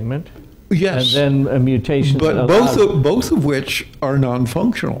every segment. Yes. And then a mutation. But both of which are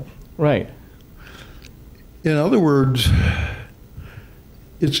non-functional. Right. In other words,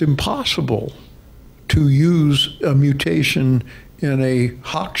 it's impossible to use a mutation in a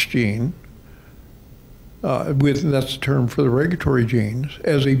Hox gene, that's the term for the regulatory genes,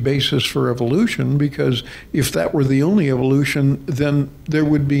 as a basis for evolution, because if that were the only evolution, then there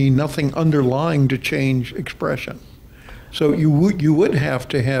would be nothing underlying to change expression. So you would have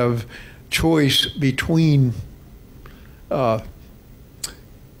to have choice between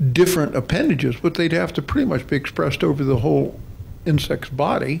different appendages, but they'd have to pretty much be expressed over the whole insect's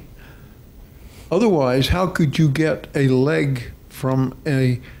body. Otherwise, how could you get a leg from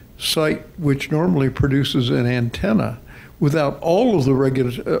a site which normally produces an antenna without all of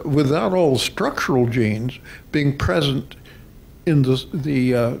the without all structural genes being present in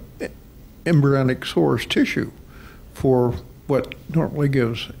the embryonic source tissue for what normally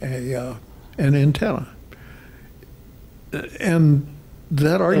gives an antenna? And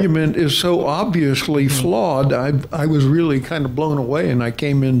that argument is so obviously flawed. I was really kind of blown away, and I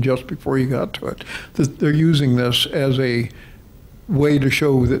came in just before you got to it, that they're using this as a way to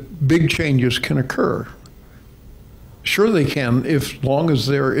show that big changes can occur. Sure they can, if long as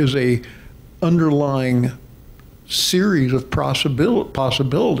there is a underlying series of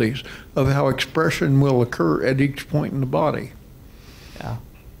possibilities of how expression will occur at each point in the body. Yeah.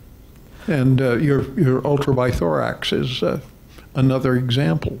 And your ultrabithorax is another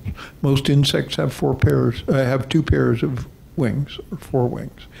example. Most insects have have 2 pairs of wings, or 4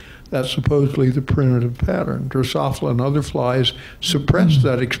 wings. That's supposedly the primitive pattern. Drosophila and other flies suppress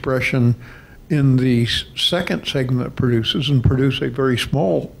that expression in the second segment it produces and produce a very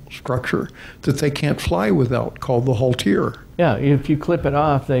small structure that they can't fly without, called the haltere. Yeah, if you clip it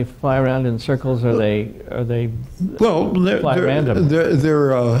off, they fly around in circles, or they fly random.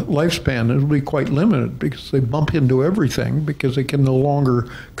 Their lifespan will be quite limited because they bump into everything because they can no longer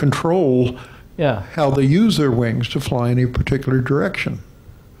control how they use their wings to fly in a particular direction.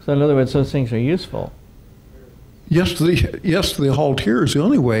 So in other words, those things are useful. Yes, the haltere is the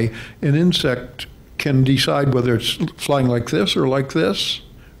only way an insect can decide whether it's flying like this or like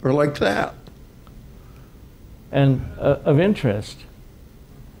that. And of interest,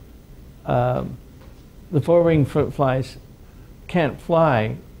 the 4-winged fruit flies can't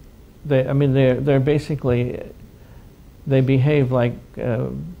fly. They're basically, they behave like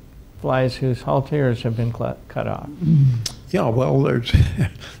flies whose halteres have been cut off. Yeah, well,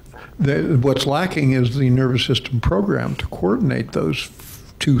 what's lacking is the nervous system program to coordinate those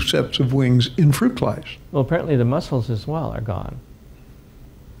 2 sets of wings in fruit flies. Well, apparently the muscles as well are gone.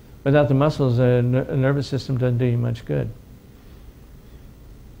 Without the muscles, a nervous system doesn't do you much good.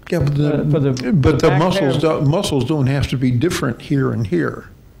 Yeah, but the muscles don't have to be different here and here.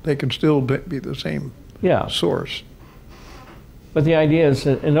 They can still be the same source. But the idea is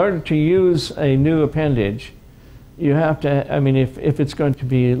that in order to use a new appendage, you have to, if it's going to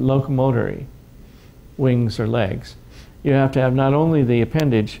be locomotory, wings or legs, you have to have not only the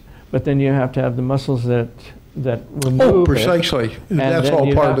appendage, but then you have to have the muscles that will move. Oh, precisely. That's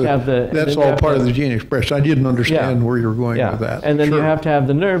all part of the gene expression. I didn't understand where you were going with that. And then you have to have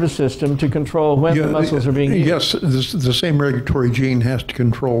the nervous system to control when the muscles are being used. Yes, the same regulatory gene has to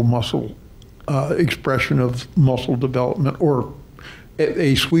control muscle expression of muscle development, or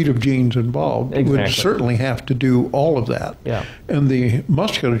a suite of genes involved would certainly have to do all of that. Yeah. And the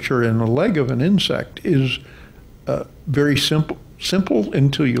musculature in the leg of an insect is very simple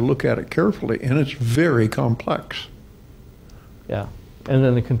until you look at it carefully, and it's very complex. Yeah, and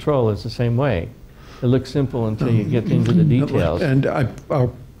then the control is the same way. It looks simple until you get into the details. And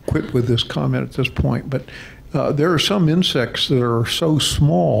I'll quit with this comment at this point, but there are some insects that are so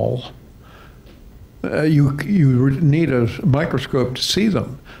small you need a microscope to see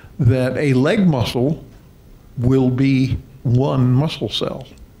them, that a leg muscle will be one muscle cell.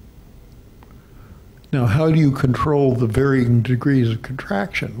 Now, how do you control the varying degrees of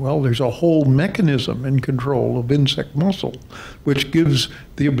contraction? Well, there's a whole mechanism in control of insect muscle, which gives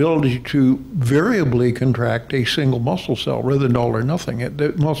the ability to variably contract a single muscle cell rather than all or nothing.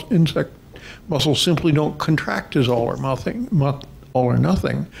 Insect muscles simply don't contract as all or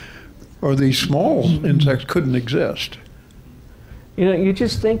nothing, or these small insects couldn't exist. You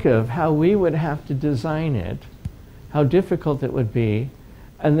just think of how we would have to design it, how difficult it would be.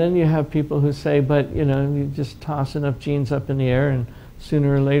 And then you have people who say, but you just toss enough genes up in the air and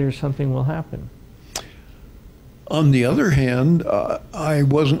sooner or later something will happen. On the other hand,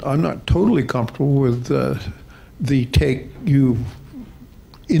 I'm not totally comfortable with the take you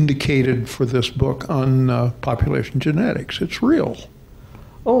indicated for this book on population genetics. It's real.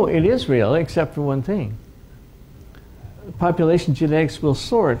 Oh, it is real, except for one thing. Population genetics will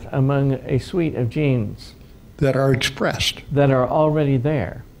sort among a suite of genes that are expressed. That are already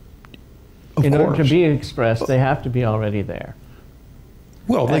there. In order to be expressed, they have to be already there.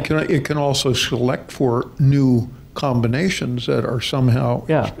 Well, it can also select for new combinations that are somehow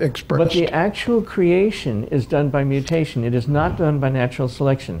expressed. But the actual creation is done by mutation. It is not done by natural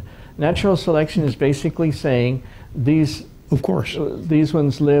selection. Natural selection is basically saying these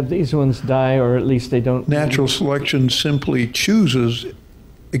ones live, these ones die, or at least they don't. Natural selection simply chooses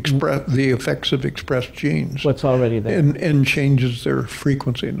the effects of expressed genes. What's already there. And changes their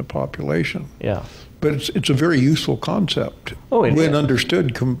frequency in the population. Yeah. But it's a very useful concept when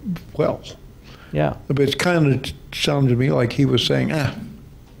understood well. Yeah. But it's kind of sounded to me like he was saying,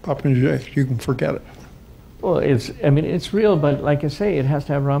 population genetics, you can forget it. Well, it's real, but like I say, it has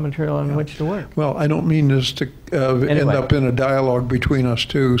to have raw material on which to work. Well, I don't mean this to end up in a dialogue between us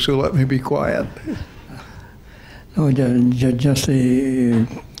two, so let me be quiet. Oh, just a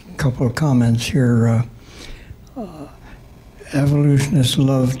couple of comments here. Evolutionists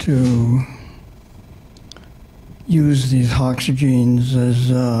love to use these Hox genes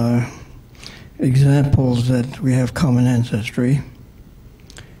as examples that we have common ancestry.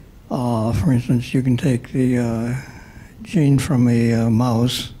 For instance, you can take the gene from a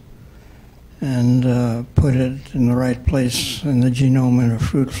mouse and put it in the right place in the genome in a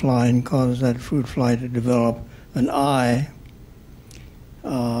fruit fly and cause that fruit fly to develop an eye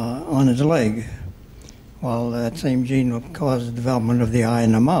on its leg, while that same gene will cause the development of the eye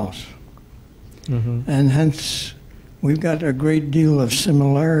in a mouse. Mm-hmm. And hence, we've got a great deal of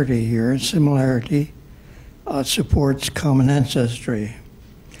similarity here. Similarity supports common ancestry.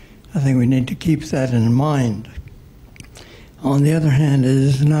 I think we need to keep that in mind. On the other hand, it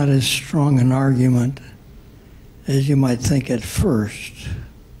is not as strong an argument as you might think at first,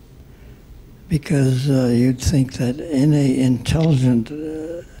 because you'd think that any intelligent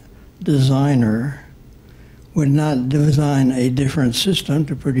designer would not design a different system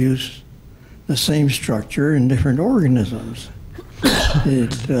to produce the same structure in different organisms.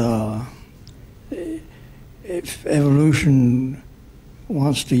 If evolution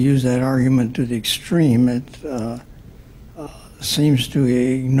wants to use that argument to the extreme, it seems to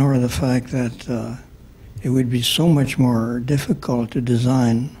ignore the fact that it would be so much more difficult to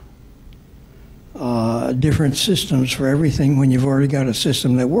design different systems for everything when you've already got a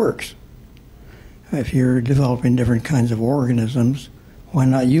system that works. If you're developing different kinds of organisms, why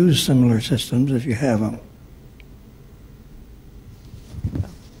not use similar systems if you have them?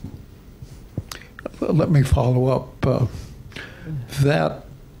 Let me follow up. That,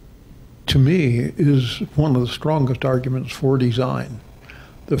 to me, is one of the strongest arguments for design.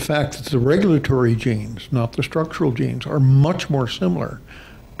 The fact that the regulatory genes, not the structural genes, are much more similar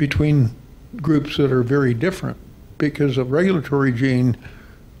between groups that are very different, because a regulatory gene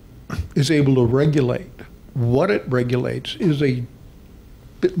is able to regulate. What it regulates is a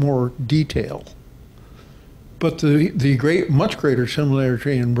bit more detail. But the much greater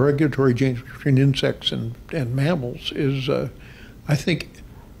similarity in regulatory genes between insects and mammals is, I think,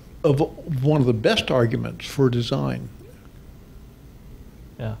 one of the best arguments for design.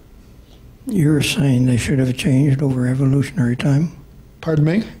 Yeah. You're saying they should have changed over evolutionary time? Pardon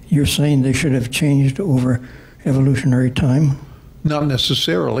me? You're saying they should have changed over evolutionary time? Not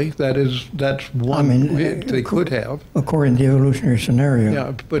necessarily. That's one. I mean, they could have. According to the evolutionary scenario.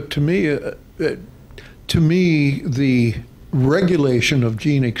 Yeah, but to me, the regulation of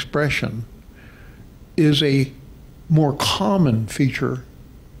gene expression is a more common feature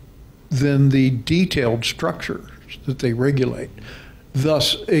than the detailed structures that they regulate.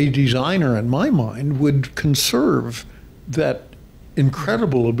 Thus, a designer, in my mind, would conserve that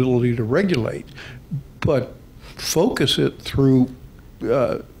incredible ability to regulate, but focus it through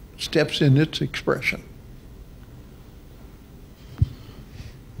steps in its expression.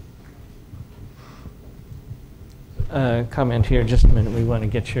 Comment here, just a minute. We want to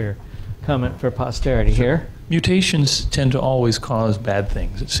get your comment for posterity here. Mutations tend to always cause bad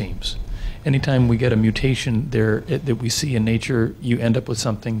things, it seems. Anytime we get a mutation there that we see in nature, you end up with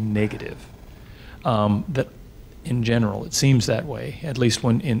something negative. That, in general, it seems that way, at least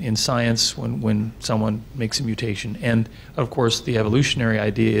when in science, when someone makes a mutation. And, of course, the evolutionary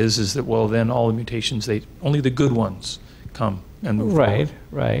idea is that, well, then all the mutations, only the good ones come and move forward.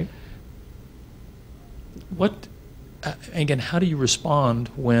 Right. What, again, how do you respond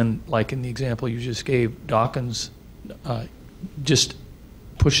when, like in the example you just gave, Dawkins just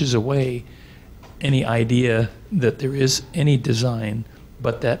pushes away any idea that there is any design,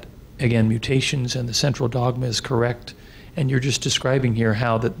 but that, again, mutations and the central dogma is correct, and you're just describing here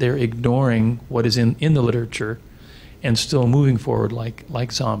how that they're ignoring what is in the literature and still moving forward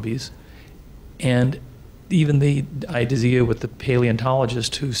like zombies. And even the idea with the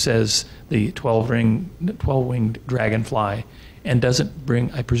paleontologist who says the 12-winged dragonfly and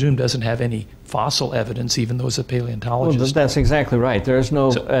doesn't have any fossil evidence, even though it's a paleontologist. Well, that's exactly right. There are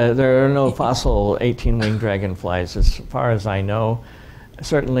no fossil 18-winged dragonflies, as far as I know.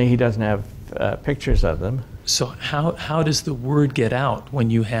 Certainly, he doesn't have pictures of them. So how does the word get out when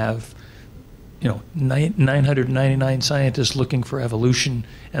you have, 999 scientists looking for evolution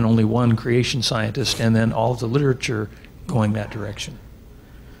and only one creation scientist, and then all of the literature going that direction?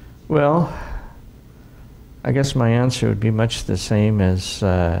 Well, I guess my answer would be much the same as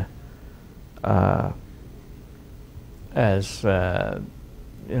the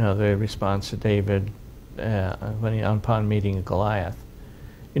response to David upon meeting Goliath.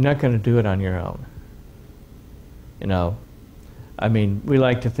 You're not going to do it on your own. I mean, we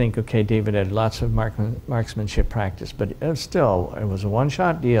like to think, okay, David had lots of marksmanship practice, but it was a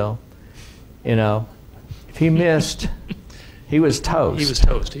one-shot deal. If he missed, he was toast. He was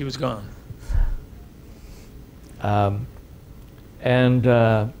toast. He was gone.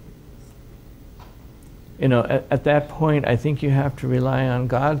 you know, at that point, I think you have to rely on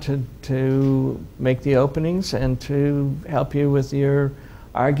God to make the openings and to help you with your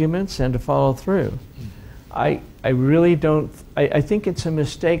arguments and to follow through. I really don't, I think it's a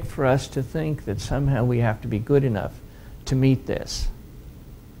mistake for us to think that somehow we have to be good enough to meet this.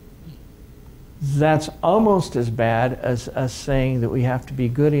 That's almost as bad as us saying that we have to be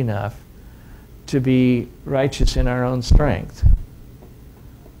good enough to be righteous in our own strength.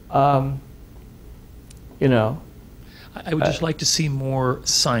 You know, I would just like to see more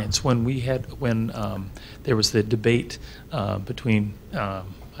science. When there was the debate between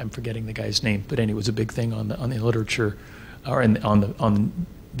I'm forgetting the guy's name, but anyway, it was a big thing on the on the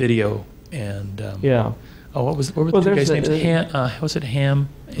video and yeah. Oh, what was the two guys' names? Was it Ham?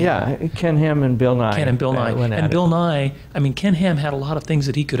 Yeah, Ken Ham and Bill Nye. Ken and Bill Nye. And Bill Nye, I mean, Ken Ham had a lot of things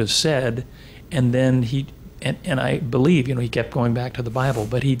that he could have said, and then and I believe, you know, he kept going back to the Bible,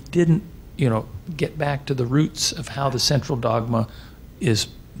 but he didn't, you know, get back to the roots of how the central dogma is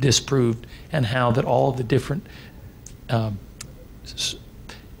disproved and how that all the different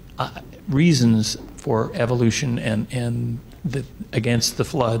reasons for evolution and against the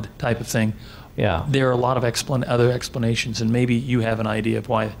flood type of thing. Yeah. There are a lot of other explanations, and maybe you have an idea of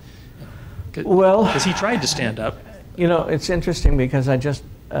why. Well, because he tried to stand up. You know, it's interesting because I just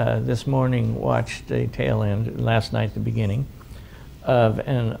this morning watched the tail end, last night the beginning, of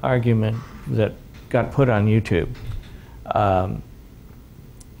an argument that got put on YouTube.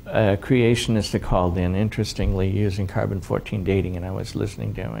 A creationist called in, interestingly, using carbon-14 dating, and I was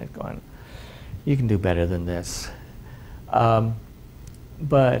listening to him and going, you can do better than this.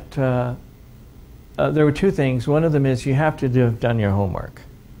 But there were two things. One of them is you have to have done your homework.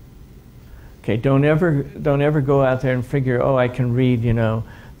 Okay, don't ever go out there and figure, oh, I can read, you know,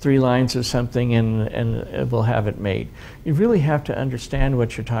 3 lines of something and we'll have it made. You really have to understand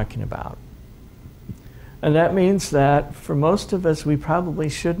what you're talking about. And that means that for most of us, we probably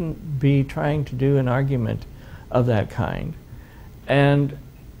shouldn't be trying to do an argument of that kind. And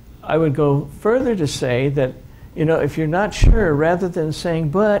I would go further to say that, you know, if you're not sure, rather than saying,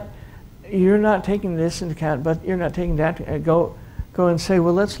 but you're not taking this into account, but you're not taking that, go and say,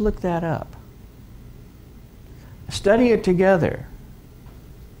 well, let's look that up. Study it together.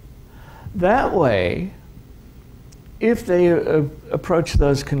 That way, if they approach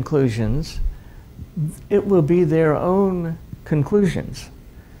those conclusions, it will be their own conclusions.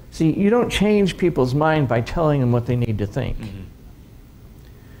 See, you don't change people's mind by telling them what they need to think. Mm-hmm.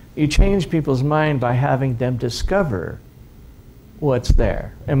 You change people's mind by having them discover what's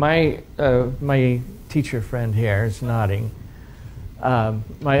there. And my teacher friend here is nodding.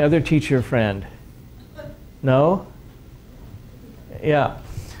 My other teacher friend, no? Yeah.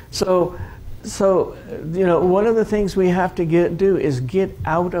 So you know, one of the things we have to do is get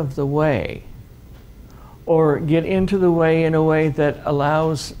out of the way, or get into the way in a way that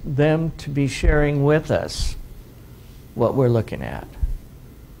allows them to be sharing with us what we're looking at.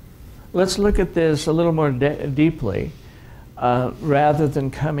 Let's look at this a little more deeply, rather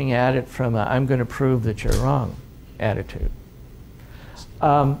than coming at it from a, I'm going to prove that you're wrong attitude.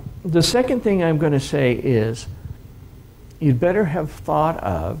 The second thing I'm going to say is, you'd better have thought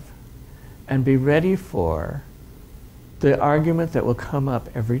of and be ready for the argument that will come up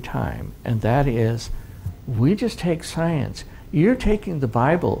every time, and that is, we just take science. You're taking the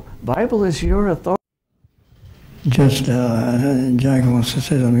Bible. Bible is your authority. Just, Jack wants to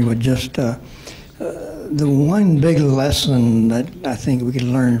say something, but just the one big lesson that I think we could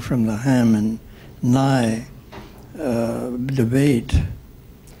learn from the Ham and Nye debate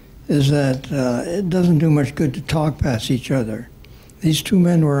is that it doesn't do much good to talk past each other. These two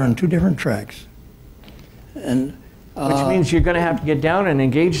men were on 2 different tracks. And which means you're going to have to get down and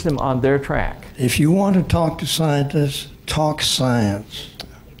engage them on their track. If you want to talk to scientists, talk science.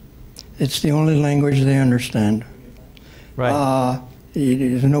 It's the only language they understand. Right.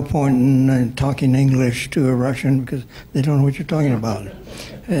 There's no point in talking English to a Russian because they don't know what you're talking about.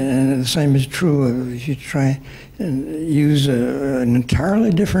 And the same is true if you try and use an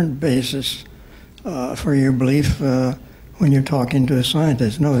entirely different basis for your belief when you're talking to a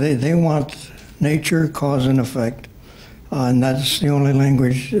scientist. No, they want nature, cause and effect, and that's the only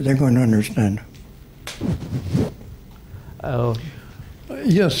language they're going to understand. Oh.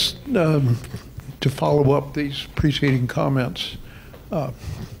 Yes, to follow up these preceding comments,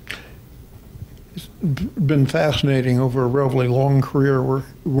 it's been fascinating over a relatively long career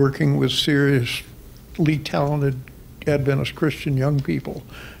working with seriously talented Adventist Christian young people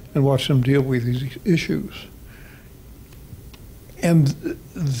and watch them deal with these issues. And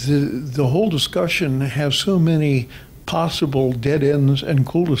the whole discussion has so many possible dead ends and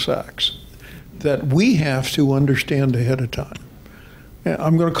cul-de-sacs that we have to understand ahead of time. And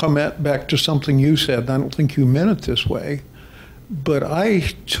I'm going to come back to something you said. I don't think you meant it this way, but I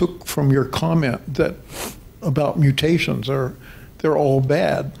took from your comment that about mutations they're all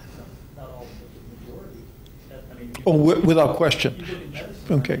bad. Not all, but the majority. I mean, Oh, without question. you look at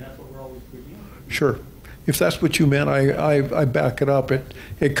medicine, Okay. that's what we're always reviewing. Sure. If that's what you meant, I back it up.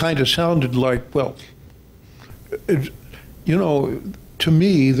 It kind of sounded like, well, to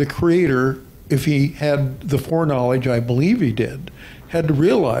me, the Creator, if he had the foreknowledge, I believe he did, had to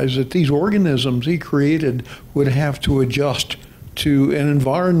realize that these organisms he created would have to adjust to an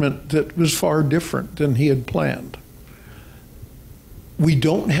environment that was far different than he had planned. We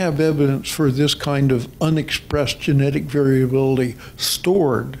don't have evidence for this kind of unexpressed genetic variability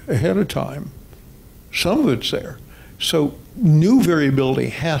stored ahead of time. Some of it's there. So new variability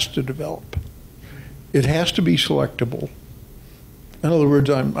has to develop. It has to be selectable. In other words,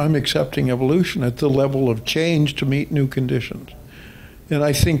 I'm accepting evolution at the level of change to meet new conditions. And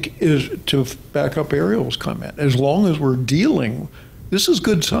I think, to back up Ariel's comment, as long as we're dealing, this is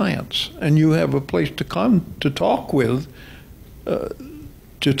good science, and you have a place to come to talk with both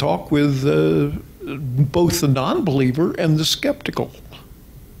the non-believer and the skeptical.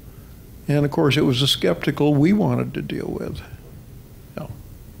 And of course, it was the skeptical we wanted to deal with. Yeah.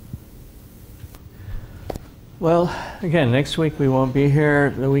 Well, again, next week we won't be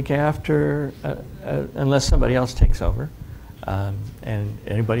here. The week after, unless somebody else takes over. And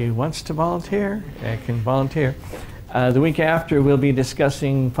anybody who wants to volunteer can volunteer. The week after, we'll be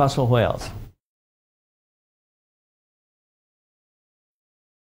discussing fossil whales.